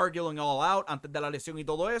Jade Cargill en All Out antes de la lesión y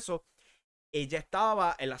todo eso. Ella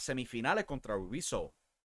estaba en las semifinales contra Ruby Soho.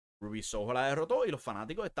 Ruby Soho la derrotó y los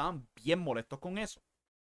fanáticos estaban bien molestos con eso.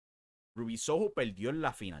 Ruby Soho perdió en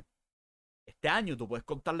la final. Este año tú puedes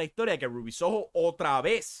contar la historia de que Ruby Soho otra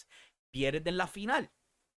vez pierde en la final.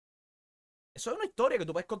 Eso es una historia que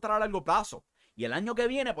tú puedes contar a largo plazo. Y el año que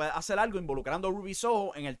viene puedes hacer algo involucrando a Ruby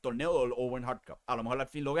Soho en el torneo del Owen Hart Cup. A lo mejor al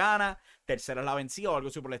fin lo gana, tercera es la vencida o algo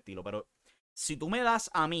así por el estilo. Pero si tú me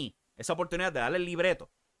das a mí esa oportunidad de darle el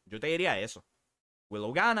libreto, yo te diría eso.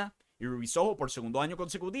 Willow gana y Ruby Soho por segundo año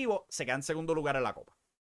consecutivo se queda en segundo lugar en la copa.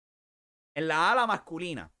 En la ala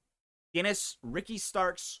masculina tienes Ricky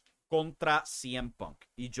Starks contra CM Punk.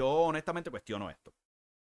 Y yo honestamente cuestiono esto.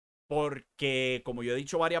 Porque, como yo he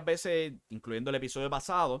dicho varias veces, incluyendo el episodio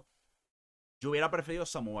pasado, yo hubiera preferido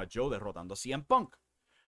Samoa Joe derrotando a CM Punk.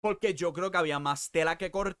 Porque yo creo que había más tela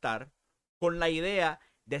que cortar con la idea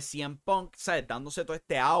de CM Punk, ¿sabes? Dándose todo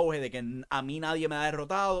este auge de que a mí nadie me ha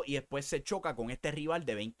derrotado y después se choca con este rival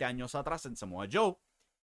de 20 años atrás en Samoa Joe,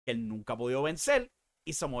 que él nunca ha podido vencer,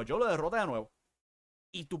 y Samoa Joe lo derrota de nuevo.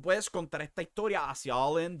 Y tú puedes contar esta historia hacia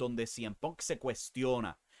All In, donde CM Punk se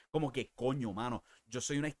cuestiona Como que, coño, mano, yo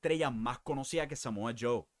soy una estrella más conocida que Samoa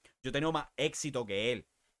Joe. Yo he tenido más éxito que él.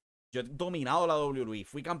 Yo he dominado la WWE.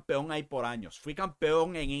 Fui campeón ahí por años. Fui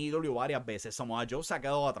campeón en AEW varias veces. Samoa Joe se ha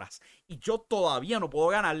quedado atrás. Y yo todavía no puedo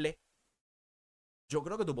ganarle. Yo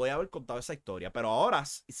creo que tú podías haber contado esa historia. Pero ahora,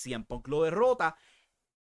 si CM Punk lo derrota,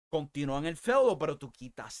 continúa en el feudo, pero tú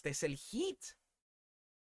quitaste el hit.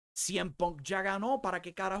 CM Punk ya ganó. ¿Para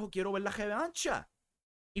qué carajo quiero ver la revancha?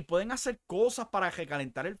 Y pueden hacer cosas para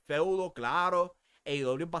recalentar el feudo, claro.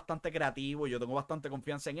 AEW es bastante creativo. Yo tengo bastante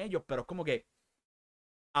confianza en ellos. Pero es como que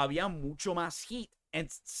había mucho más hit en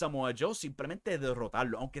Samoa Joe simplemente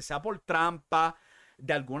derrotarlo, aunque sea por trampa,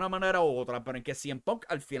 de alguna manera u otra, pero en que CM Punk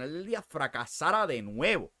al final del día fracasara de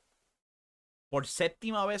nuevo por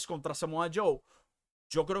séptima vez contra Samoa Joe,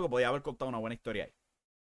 yo creo que podía haber contado una buena historia ahí.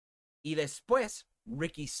 Y después,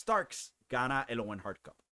 Ricky Starks gana el Owen Hart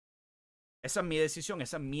Cup. Esa es mi decisión,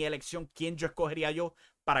 esa es mi elección, quién yo escogería yo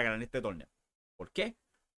para ganar este torneo. ¿Por qué?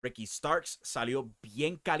 Ricky Starks salió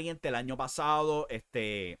bien caliente el año pasado,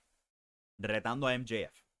 retando a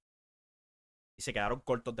MJF. Y se quedaron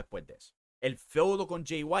cortos después de eso. El feudo con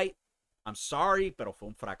Jay White, I'm sorry, pero fue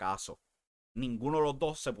un fracaso. Ninguno de los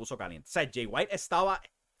dos se puso caliente. O sea, Jay White estaba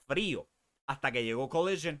frío hasta que llegó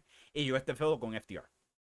Collision y llegó este feudo con FTR.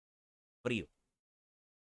 Frío.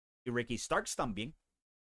 Y Ricky Starks también.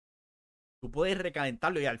 Tú puedes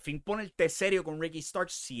recalentarlo y al fin ponerte serio con Ricky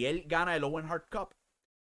Starks si él gana el Owen Hart Cup.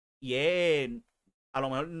 Y él a lo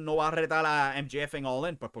mejor no va a retar a MJF en All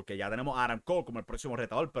In, pues porque ya tenemos a Adam Cole como el próximo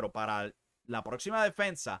retador, pero para la próxima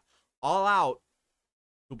defensa, All Out,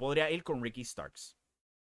 tú podrías ir con Ricky Starks.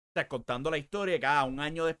 O sea, contando la historia que un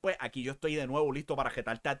año después, aquí yo estoy de nuevo listo para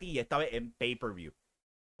retarte a ti y esta vez en pay-per-view.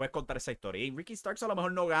 Puedes contar esa historia. Y Ricky Starks a lo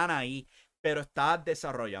mejor no gana ahí, pero está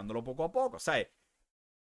desarrollándolo poco a poco. O sea,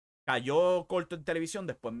 cayó corto en televisión,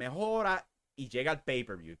 después mejora y llega al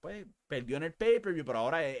pay-per-view. Pues perdió en el pay-per-view, pero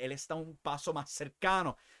ahora él está un paso más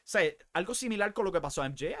cercano. O sea, algo similar con lo que pasó a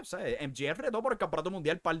MJF. O sea, MJF retó por el campeonato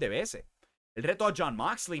mundial un par de veces. Él retó a Jon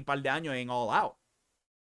Moxley un par de años en All Out.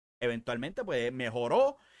 Eventualmente, pues,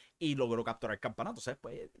 mejoró y logró capturar el campeonato. O sea,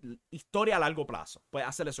 pues, historia a largo plazo. Puede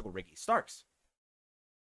hacer eso con Ricky Starks.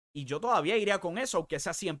 Y yo todavía iría con eso, aunque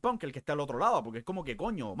sea CM Punk el que está al otro lado, porque es como que,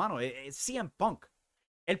 coño, mano, es CM Punk.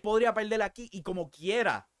 Él podría perder aquí y como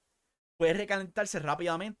quiera, puede recalentarse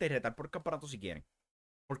rápidamente y retar por el campeonato si quieren.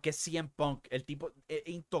 Porque es CM Punk, el tipo es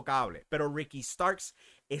intocable. Pero Ricky Starks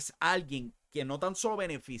es alguien que no tan solo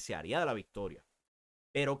beneficiaría de la victoria,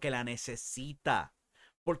 pero que la necesita.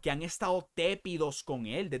 Porque han estado tépidos con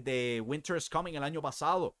él desde Winter is Coming el año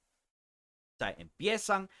pasado. O sea,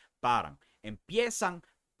 empiezan, paran. Empiezan,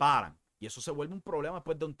 paran. Y eso se vuelve un problema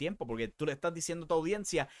después de un tiempo, porque tú le estás diciendo a tu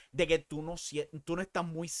audiencia de que tú no estás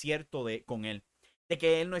muy cierto con él. De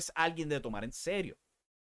que él no es alguien de tomar en serio.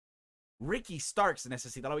 Ricky Starks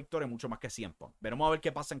necesita la victoria mucho más que CM Punk. Veremos a ver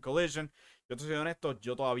qué pasa en Collision. Yo te soy honesto,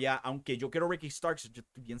 yo todavía, aunque yo quiero Ricky Starks, yo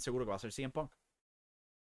estoy bien seguro que va a ser CM Punk.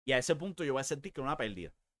 Y a ese punto yo voy a sentir que es una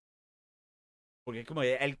pérdida. Porque es como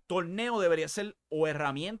el torneo debería ser o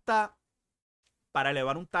herramienta para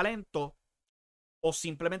elevar un talento, o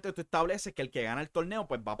simplemente tú estableces que el que gana el torneo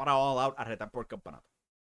pues va para All Out a retar por el campeonato.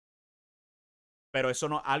 Pero eso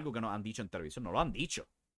no es algo que nos han dicho en televisión, no lo han dicho.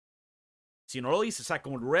 Si no lo dices, o sea,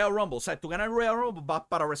 como el Royal Rumble, o sea, tú ganas el Royal Rumble, vas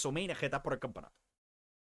para WrestleMania a retar por el campeonato.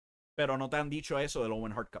 Pero no te han dicho eso del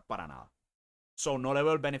Owen Hart Cup para nada. So, no le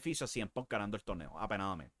veo el beneficio a CM Punk ganando el torneo,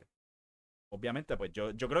 apenadamente. Obviamente, pues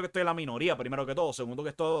yo creo que estoy en la minoría, primero que todo. Segundo que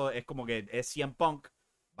esto es como que es CM Punk,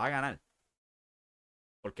 va a ganar.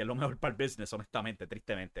 Porque es lo mejor para el business, honestamente,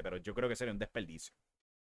 tristemente. Pero yo creo que sería un desperdicio.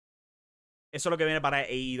 Eso es lo que viene para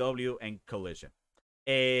AEW en Collision.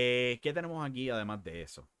 ¿Qué tenemos aquí además de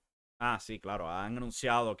eso? Ah, sí, claro. Han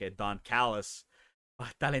anunciado que Don Callis va a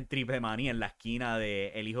estar en Triple Manía en la esquina de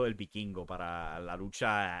El Hijo del Vikingo para la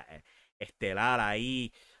lucha estelar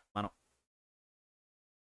ahí. Mano,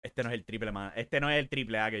 este no es el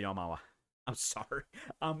triple A que yo amaba. I'm sorry.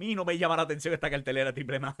 A mí no me llama la atención esta cartelera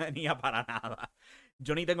Triple Manía para nada.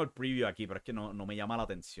 Yo ni tengo el preview aquí, pero es que no me llama la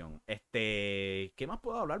atención. ¿Qué más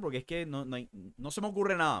puedo hablar? Porque es que no se me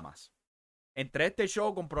ocurre nada más. Entre este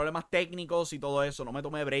show con problemas técnicos y todo eso, no me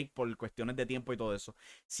tomé break por cuestiones de tiempo y todo eso.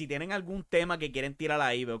 Si tienen algún tema que quieren tirar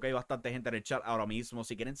ahí, veo que hay bastante gente en el chat ahora mismo.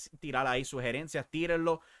 Si quieren tirar ahí sugerencias,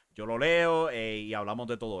 tírenlo. Yo lo leo y hablamos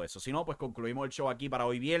de todo eso. Si no, pues concluimos el show aquí para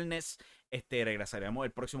hoy viernes. Regresaremos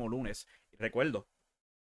el próximo lunes. Recuerdo,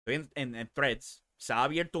 estoy en Threads. Se ha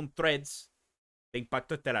abierto un Threads de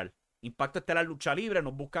Impacto Estelar. Impacto Estelar Lucha Libre.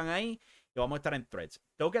 Nos buscan ahí y vamos a estar en Threads.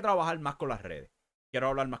 Tengo que trabajar más con las redes. Quiero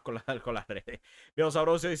hablar más con las redes. Veo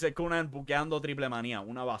Sabroso dice Conan buqueando Triple Manía.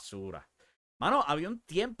 Una basura. Mano, había un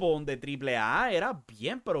tiempo donde AAA era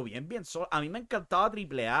bien, pero bien. A mí me encantaba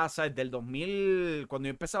AAA, ¿sabes? Del 2000, cuando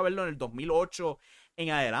yo empecé a verlo en el 2008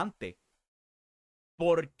 en adelante.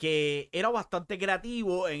 Porque era bastante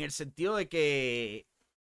creativo en el sentido de que,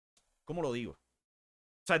 ¿cómo lo digo? O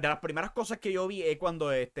sea, de las primeras cosas que yo vi es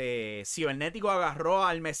cuando Cibernético agarró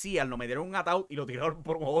al Mesías, lo metieron en un ataúd y lo tiraron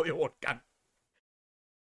por un odio volcán.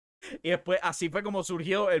 Y después así fue como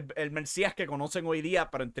surgió el Mesías que conocen hoy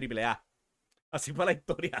día, pero en AAA. Así fue la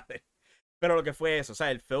historia de él. Pero lo que fue eso, o sea,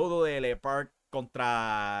 el feudo de Leopard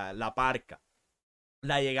contra la Parca,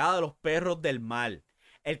 la llegada de los perros del mal,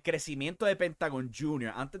 el crecimiento de Pentagon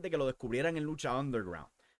Jr. antes de que lo descubrieran en Lucha Underground.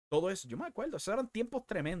 Todo eso, yo me acuerdo, esos eran tiempos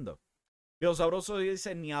tremendos. Pero Sabroso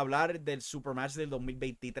dice ni hablar del Supermatch del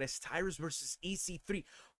 2023, Tyrus vs. EC3.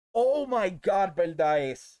 Oh my God, verdad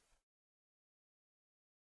es.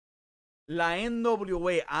 La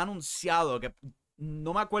NWA ha anunciado que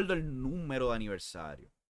no me acuerdo el número de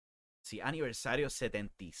aniversario. Sí, aniversario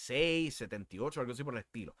 76, 78, algo así por el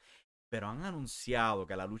estilo. Pero han anunciado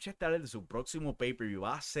que la lucha estelar de su próximo pay-per-view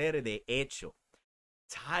va a ser, de hecho,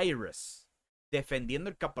 Tyrus defendiendo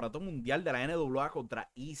el campeonato mundial de la NWA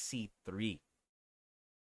contra EC3.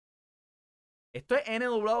 ¿Esto es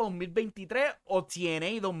NWA 2023 o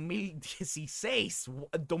TNA 2016?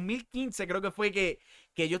 2015 creo que fue que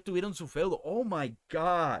ellos tuvieron su feudo. Oh my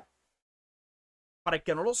God. Para el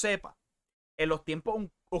que no lo sepa, en los tiempos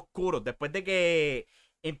oscuros, después de que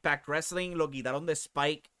Impact Wrestling lo quitaron de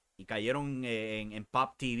Spike y cayeron en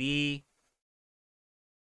Pop TV,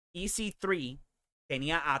 EC3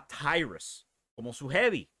 tenía a Tyrus como su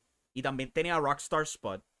heavy y también tenía a Rockstar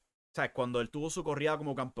Spud. O sea, cuando él tuvo su corrida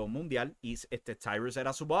como campeón mundial, y Tyrus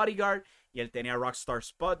era su bodyguard y él tenía a Rockstar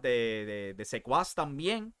Spud de secuaz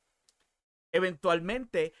también.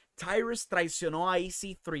 Eventualmente, Tyrus traicionó a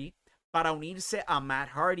EC3 para unirse a Matt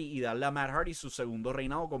Hardy y darle a Matt Hardy su segundo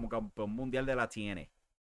reinado como campeón mundial de la TNA.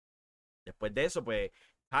 Después de eso, pues,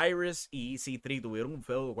 Tyrus y EC3 tuvieron un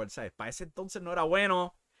feudo, cual sabes, para ese entonces no era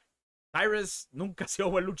bueno. Tyrus nunca ha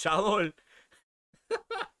sido buen luchador.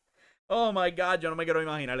 Oh my God, yo no me quiero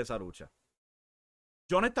imaginar esa lucha.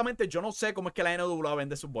 Yo honestamente, yo no sé cómo es que la NWA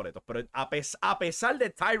vende sus boletos, pero a pesar de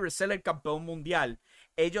Tyrus ser el campeón mundial,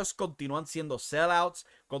 ellos continúan siendo sellouts,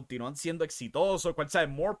 continúan siendo exitosos, cual sabe,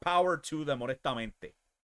 more power to them, honestamente.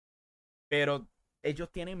 Pero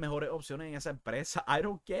ellos tienen mejores opciones en esa empresa. I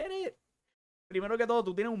don't get it. Primero que todo,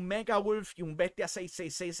 tú tienes un Mega Wolf y un Bestia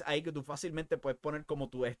 666 ahí que tú fácilmente puedes poner como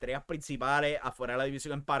tus estrellas principales afuera de la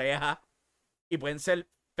división en pareja y pueden ser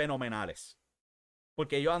fenomenales.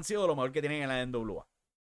 Porque ellos han sido lo mejor que tienen en la NWA.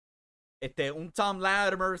 Un Tom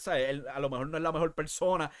Latimer, ¿sabes? Él a lo mejor no es la mejor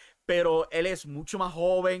persona, pero él es mucho más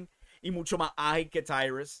joven y mucho más ágil que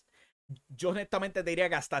Tyrus. Yo honestamente te diría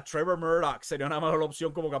que hasta Trevor Murdoch sería una mejor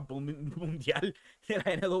opción como campeón mundial de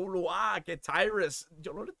la NWA que Tyrus.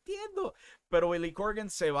 Yo no lo entiendo. Pero Billy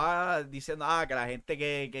Corgan se va diciendo que la gente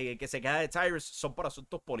que se queda de Tyrus son por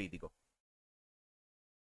asuntos políticos.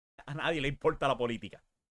 A nadie le importa la política.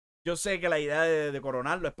 Yo sé que la idea de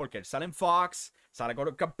coronarlo es porque él sale en Fox, sale con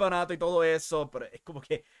el campeonato y todo eso, pero es como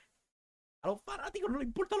que a los fanáticos no les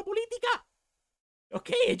importa la política.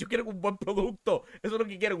 Ok, ellos quieren un buen producto. Eso es lo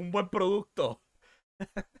que quieren, un buen producto.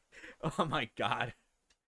 Oh my God.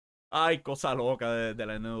 Ay, cosa loca de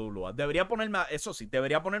la NWA. Debería ponerme eso sí,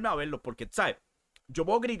 debería ponerme a verlo porque, ¿sabes? Yo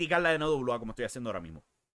puedo criticar la NWA como estoy haciendo ahora mismo.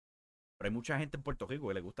 Pero hay mucha gente en Puerto Rico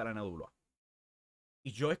que le gusta la NWA.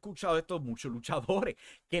 Y yo he escuchado esto de muchos luchadores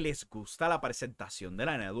que les gusta la presentación de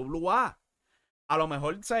la NWA. A lo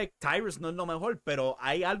mejor, ¿sabes? Tyrus no es lo mejor, pero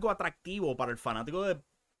hay algo atractivo para el fanático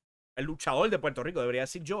el luchador de Puerto Rico, debería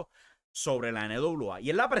decir yo, sobre la NWA. Y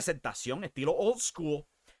es la presentación, estilo old school,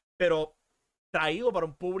 pero traído para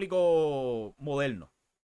un público moderno.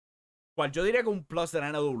 Cual yo diría que un plus de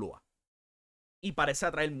la NWA. Y parece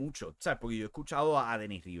atraer mucho, ¿sabes? Porque yo he escuchado a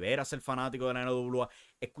Denis Rivera ser fanático de la NWA.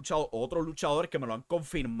 He escuchado otros luchadores que me lo han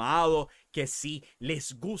confirmado, que sí,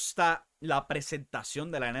 les gusta la presentación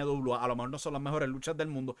de la NWA. A lo mejor no son las mejores luchas del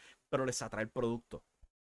mundo, pero les atrae el producto.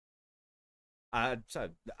 A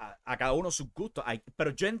cada uno sus gustos. Pero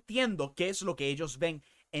yo entiendo qué es lo que ellos ven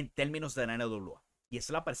en términos de la NWA. Y es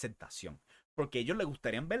la presentación. Porque a ellos les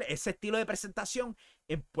gustaría ver ese estilo de presentación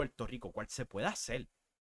en Puerto Rico, cual se puede hacer.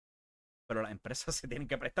 Pero las empresas se tienen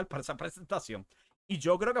que prestar para esa presentación. Y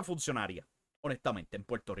yo creo que funcionaría, honestamente, en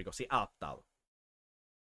Puerto Rico, sí, adaptado.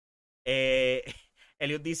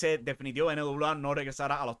 Elliot dice, definitivo, NWA no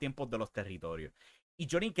regresará a los tiempos de los territorios. Y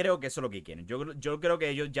yo ni creo que eso es lo que quieren. Yo creo que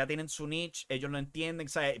ellos ya tienen su niche, ellos lo entienden.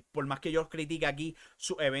 ¿Sabes? Por más que yo los critique aquí,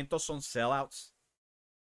 sus eventos son sellouts.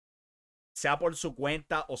 sea por su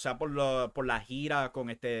cuenta o sea por la gira con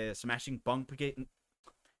Smashing Pumpkins.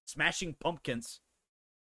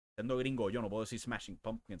 Siendo gringo, yo no puedo decir Smashing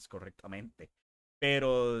Pumpkins correctamente.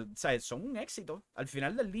 Pero, ¿sabes? Son un éxito al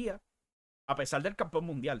final del día. A pesar del campeón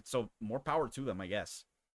mundial. So, more power to them, I guess.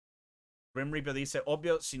 Grim Reaper dice,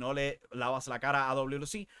 obvio, si no le lavas la cara a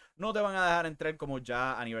WLC, no te van a dejar entrar como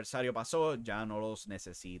ya aniversario pasó, ya no los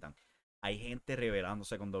necesitan. Hay gente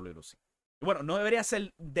rebelándose con WLC. Bueno, no debería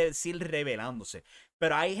ser decir rebelándose,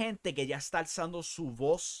 pero hay gente que ya está alzando su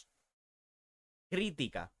voz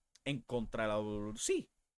crítica en contra de la WLC.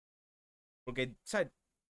 Porque, ¿sabes?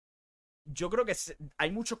 Yo creo que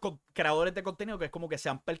hay muchos creadores de contenido que es como que se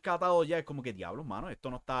han percatado ya, es como que diablos, mano, esto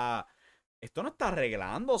no está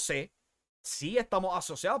arreglándose. Sí estamos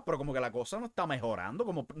asociados, pero como que la cosa no está mejorando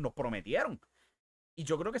como nos prometieron. Y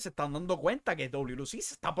yo creo que se están dando cuenta que WLC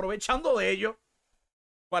se está aprovechando de ello.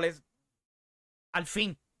 ¿Cuál es? Al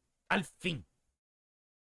fin. Al fin.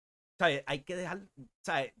 ¿Sabes? Hay que dejar.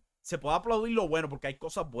 ¿Sabes? Se puede aplaudir lo bueno porque hay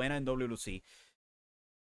cosas buenas en WLC.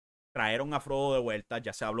 Trajeron a Frodo de vuelta.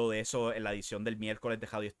 Ya se habló de eso en la edición del miércoles de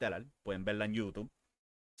Radio Estelar. Pueden verla en YouTube.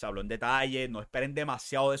 Se habló en detalle. No esperen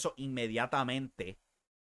demasiado de eso inmediatamente.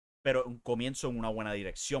 Pero un comienzo en una buena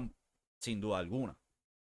dirección, sin duda alguna.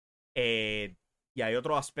 Y hay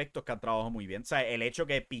otros aspectos que han trabajado muy bien. O sea, el hecho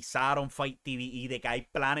que pisaron Fight TV y de que hay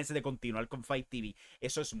planes de continuar con Fight TV,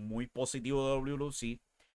 eso es muy positivo de WLC,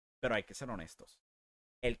 pero hay que ser honestos.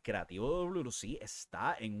 El creativo de WLC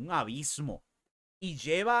está en un abismo y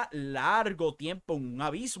lleva largo tiempo en un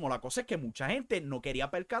abismo. La cosa es que mucha gente no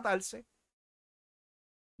quería percatarse.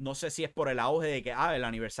 No sé si es por el auge de que el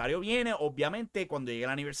aniversario viene. Obviamente, cuando llegue el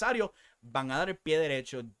aniversario, van a dar el pie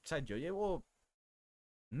derecho. O sea, yo llevo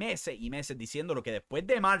meses y meses diciéndolo que después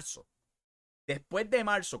de marzo,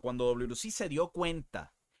 cuando WC se dio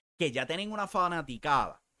cuenta que ya tenían una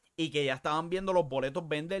fanaticada y que ya estaban viendo los boletos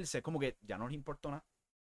venderse, es como que ya no les importó nada.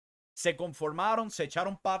 Se conformaron, se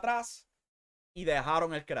echaron para atrás y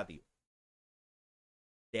dejaron el creativo.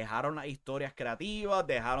 Dejaron las historias creativas,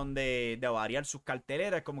 dejaron de variar sus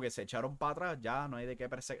carteleras, como que se echaron para atrás, ya no hay de qué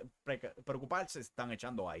preocuparse, están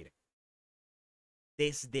echando aire.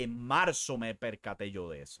 Desde marzo me percaté yo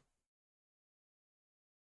de eso.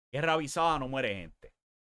 Guerra avisada, no muere gente.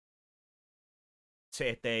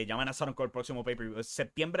 Ya amenazaron con el próximo pay-per-view.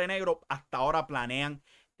 Septiembre negro, hasta ahora planean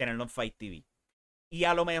tenerlo en Fight TV. Y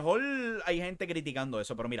a lo mejor hay gente criticando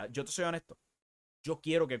eso, pero mira, yo te soy honesto. Yo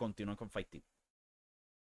quiero que continúen con Fight TV.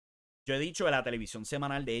 Yo he dicho que la televisión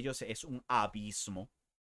semanal de ellos es un abismo.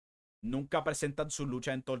 Nunca presentan sus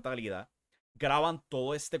luchas en totalidad. Graban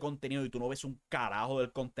todo este contenido y tú no ves un carajo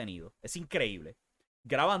del contenido. Es increíble.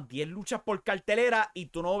 Graban 10 luchas por cartelera y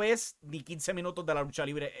tú no ves ni 15 minutos de la lucha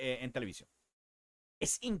libre en televisión.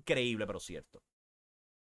 Es increíble, pero cierto.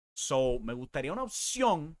 So, me gustaría una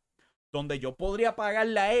opción donde yo podría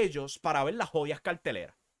pagarle a ellos para ver las jodidas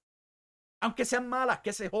carteleras. Aunque sean malas,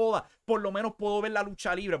 que se joda. Por lo menos puedo ver la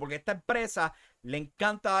lucha libre. Porque a esta empresa le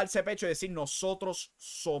encanta darse pecho y decir, nosotros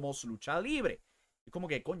somos lucha libre. Y como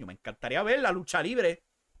que, coño, me encantaría ver la lucha libre.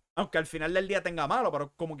 Aunque al final del día tenga malo.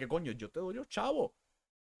 Pero como que, coño, yo te doy los chavos.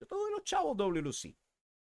 Yo te doy los chavos, WLC.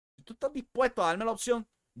 Si tú estás dispuesto a darme la opción,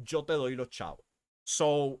 yo te doy los chavos.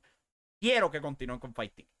 So, quiero que continúen con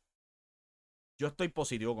Fight TV. Yo estoy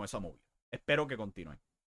positivo con esa movida. Espero que continúen.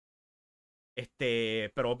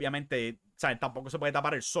 Pero obviamente, ¿saben? Tampoco se puede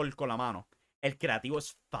tapar el sol con la mano. El creativo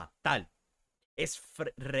es fatal. Es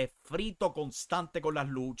refrito constante con las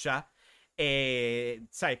luchas.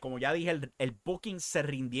 ¿Sabes? Como ya dije, el booking se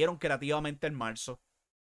rindieron creativamente en marzo.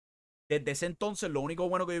 Desde ese entonces, lo único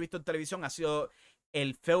bueno que yo he visto en televisión ha sido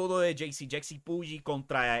el feudo de JC Jax y Puggy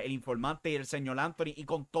contra el informante y el señor Anthony. Y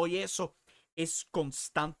con todo eso, es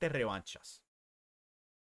constantes revanchas.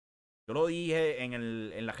 Yo lo dije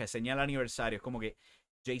en la reseña del aniversario. Es como que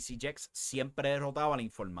JC Jax siempre derrotaba al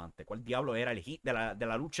informante. ¿Cuál diablo era el hit de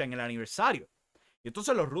la lucha en el aniversario? Y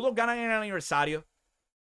entonces los rudos ganan en el aniversario.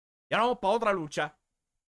 Y ahora vamos para otra lucha.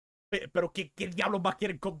 Pero ¿qué diablos más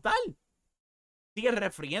quieren contar? Sigue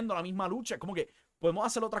refriendo la misma lucha. Como que podemos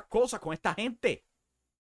hacer otras cosas con esta gente.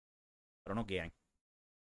 Pero no quieren.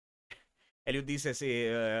 Eliud dice, sí,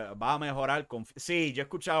 va a mejorar. Sí, yo he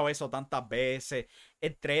escuchado eso tantas veces.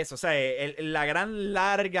 Entre eso, o sea, la gran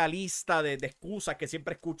larga lista de excusas que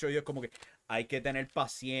siempre escucho yo es como que hay que tener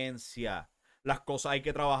paciencia. Las cosas hay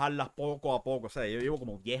que trabajarlas poco a poco. O sea, yo llevo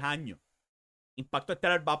como 10 años. Impacto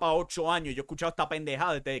Estelar va para 8 años. Yo he escuchado esta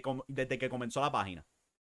pendejada desde que comenzó la página.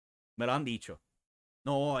 Me lo han dicho.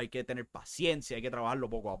 No, hay que tener paciencia, hay que trabajarlo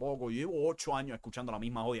poco a poco. Yo llevo 8 años escuchando la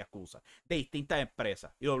misma jodida excusa de distintas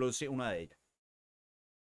empresas. Y WC es una de ellas.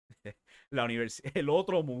 La universidad, el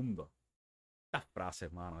otro mundo. Estas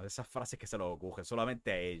frases, mano. Esas frases que se les ocurren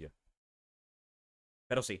solamente a ellos.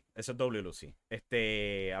 Pero sí, eso es WLC.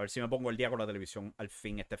 A ver si me pongo el día con la televisión al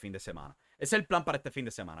fin este fin de semana. Ese es el plan para este fin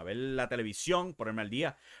de semana. Ver la televisión, ponerme al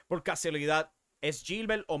día. Por casualidad, ¿es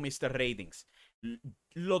Gilbert o Mr. Ratings?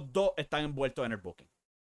 Los dos están envueltos en el booking.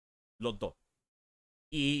 Los dos.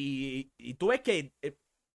 Y tú ves que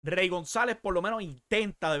Rey González por lo menos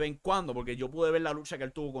intenta de vez en cuando, porque yo pude ver la lucha que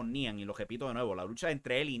él tuvo con Nian, y lo repito de nuevo, la lucha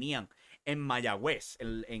entre él y Nian en Mayagüez,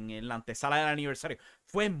 en la antesala del aniversario.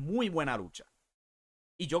 Fue muy buena lucha.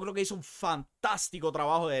 Y yo creo que hizo un fantástico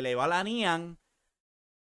trabajo de elevar a Nian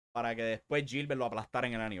para que después Gilbert lo aplastara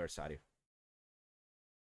en el aniversario.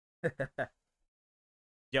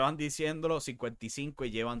 Llevan diciéndolo 55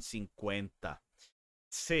 y llevan 50.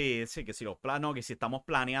 Sí, que si los planos, que si estamos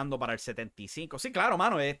planeando para el 75. Sí, claro,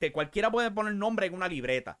 mano, cualquiera puede poner nombre en una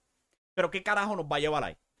libreta. Pero ¿qué carajo nos va a llevar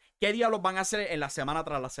ahí? ¿Qué diablos van a hacer en la semana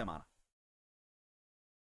tras la semana?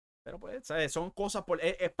 Pero pues, ¿sabes? Son cosas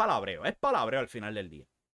es palabreo al final del día.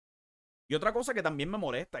 Y otra cosa que también me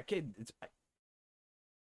molesta es que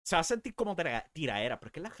se va a sentir como tiraera, pero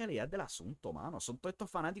es que es la realidad del asunto, mano. Son todos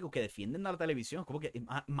estos fanáticos que defienden a la televisión. Como que,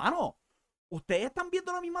 mano, ¿ustedes están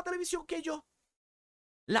viendo la misma televisión que yo?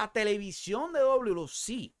 La televisión de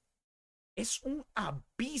WC es un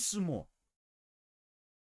abismo.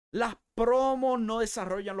 Las promos no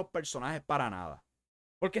desarrollan los personajes para nada.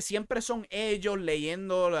 Porque siempre son ellos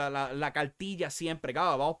leyendo la cartilla siempre.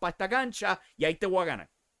 Vamos para esta cancha y ahí te voy a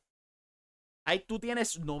ganar. Ahí tú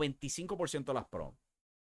tienes 95% de las promos.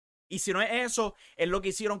 Y si no es eso, es lo que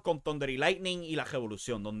hicieron con Thunder y Lightning y la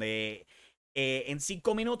Revolución, donde en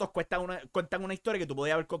 5 minutos cuentan una historia que tú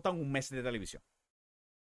podías haber contado en un mes de televisión.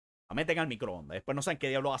 La meten al microondas. Después no saben qué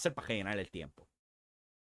diablos hacer para rellenar el tiempo.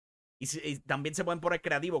 Y también se pueden poner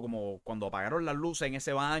creativos, como cuando apagaron las luces en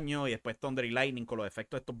ese baño y después Thunder y Lightning con los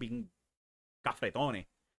efectos estos bien cafretones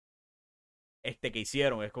que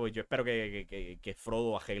hicieron. Es como, yo espero que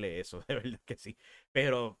Frodo arregle eso, de verdad que sí.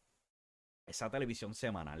 Pero esa televisión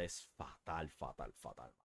semanal es fatal.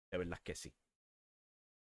 De verdad que sí.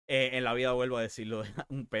 En la vida vuelvo a decirlo,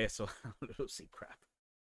 un peso. Lucy crap.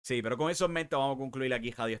 Sí, pero con eso en mente vamos a concluir aquí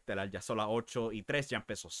Radio Estelar. Ya son las 8:03, ya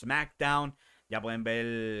empezó SmackDown. Ya pueden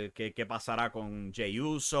ver qué pasará con Jey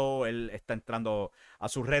Uso. Él está entrando a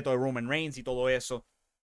su reto de Roman Reigns y todo eso.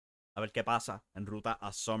 A ver qué pasa en ruta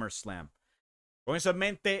a SummerSlam. Con eso en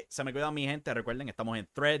mente, se me cuidan mi gente. Recuerden, estamos en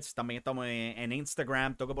Threads, también estamos en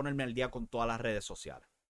Instagram. Tengo que ponerme al día con todas las redes sociales.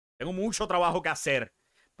 Tengo mucho trabajo que hacer,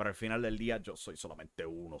 pero al final del día yo soy solamente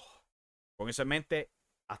uno. Con eso en mente,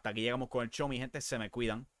 hasta aquí llegamos con el show, mi gente. Se me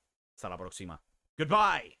cuidan. Hasta la próxima.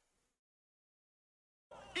 Goodbye.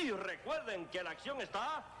 Y recuerden que la acción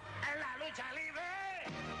está en la lucha libre.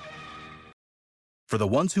 For the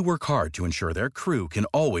ones who work hard to ensure their crew can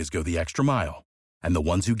always go the extra mile, and the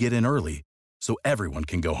ones who get in early so everyone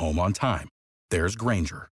can go home on time, there's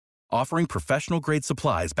Grainger, offering professional-grade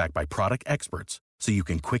supplies backed by product experts so you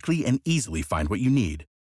can quickly and easily find what you need.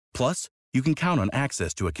 Plus, you can count on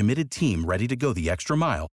access to a committed team ready to go the extra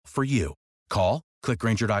mile for you. Call, click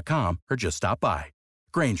Grainger.com, or just stop by.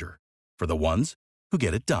 Grainger, for the ones who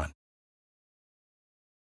get it done.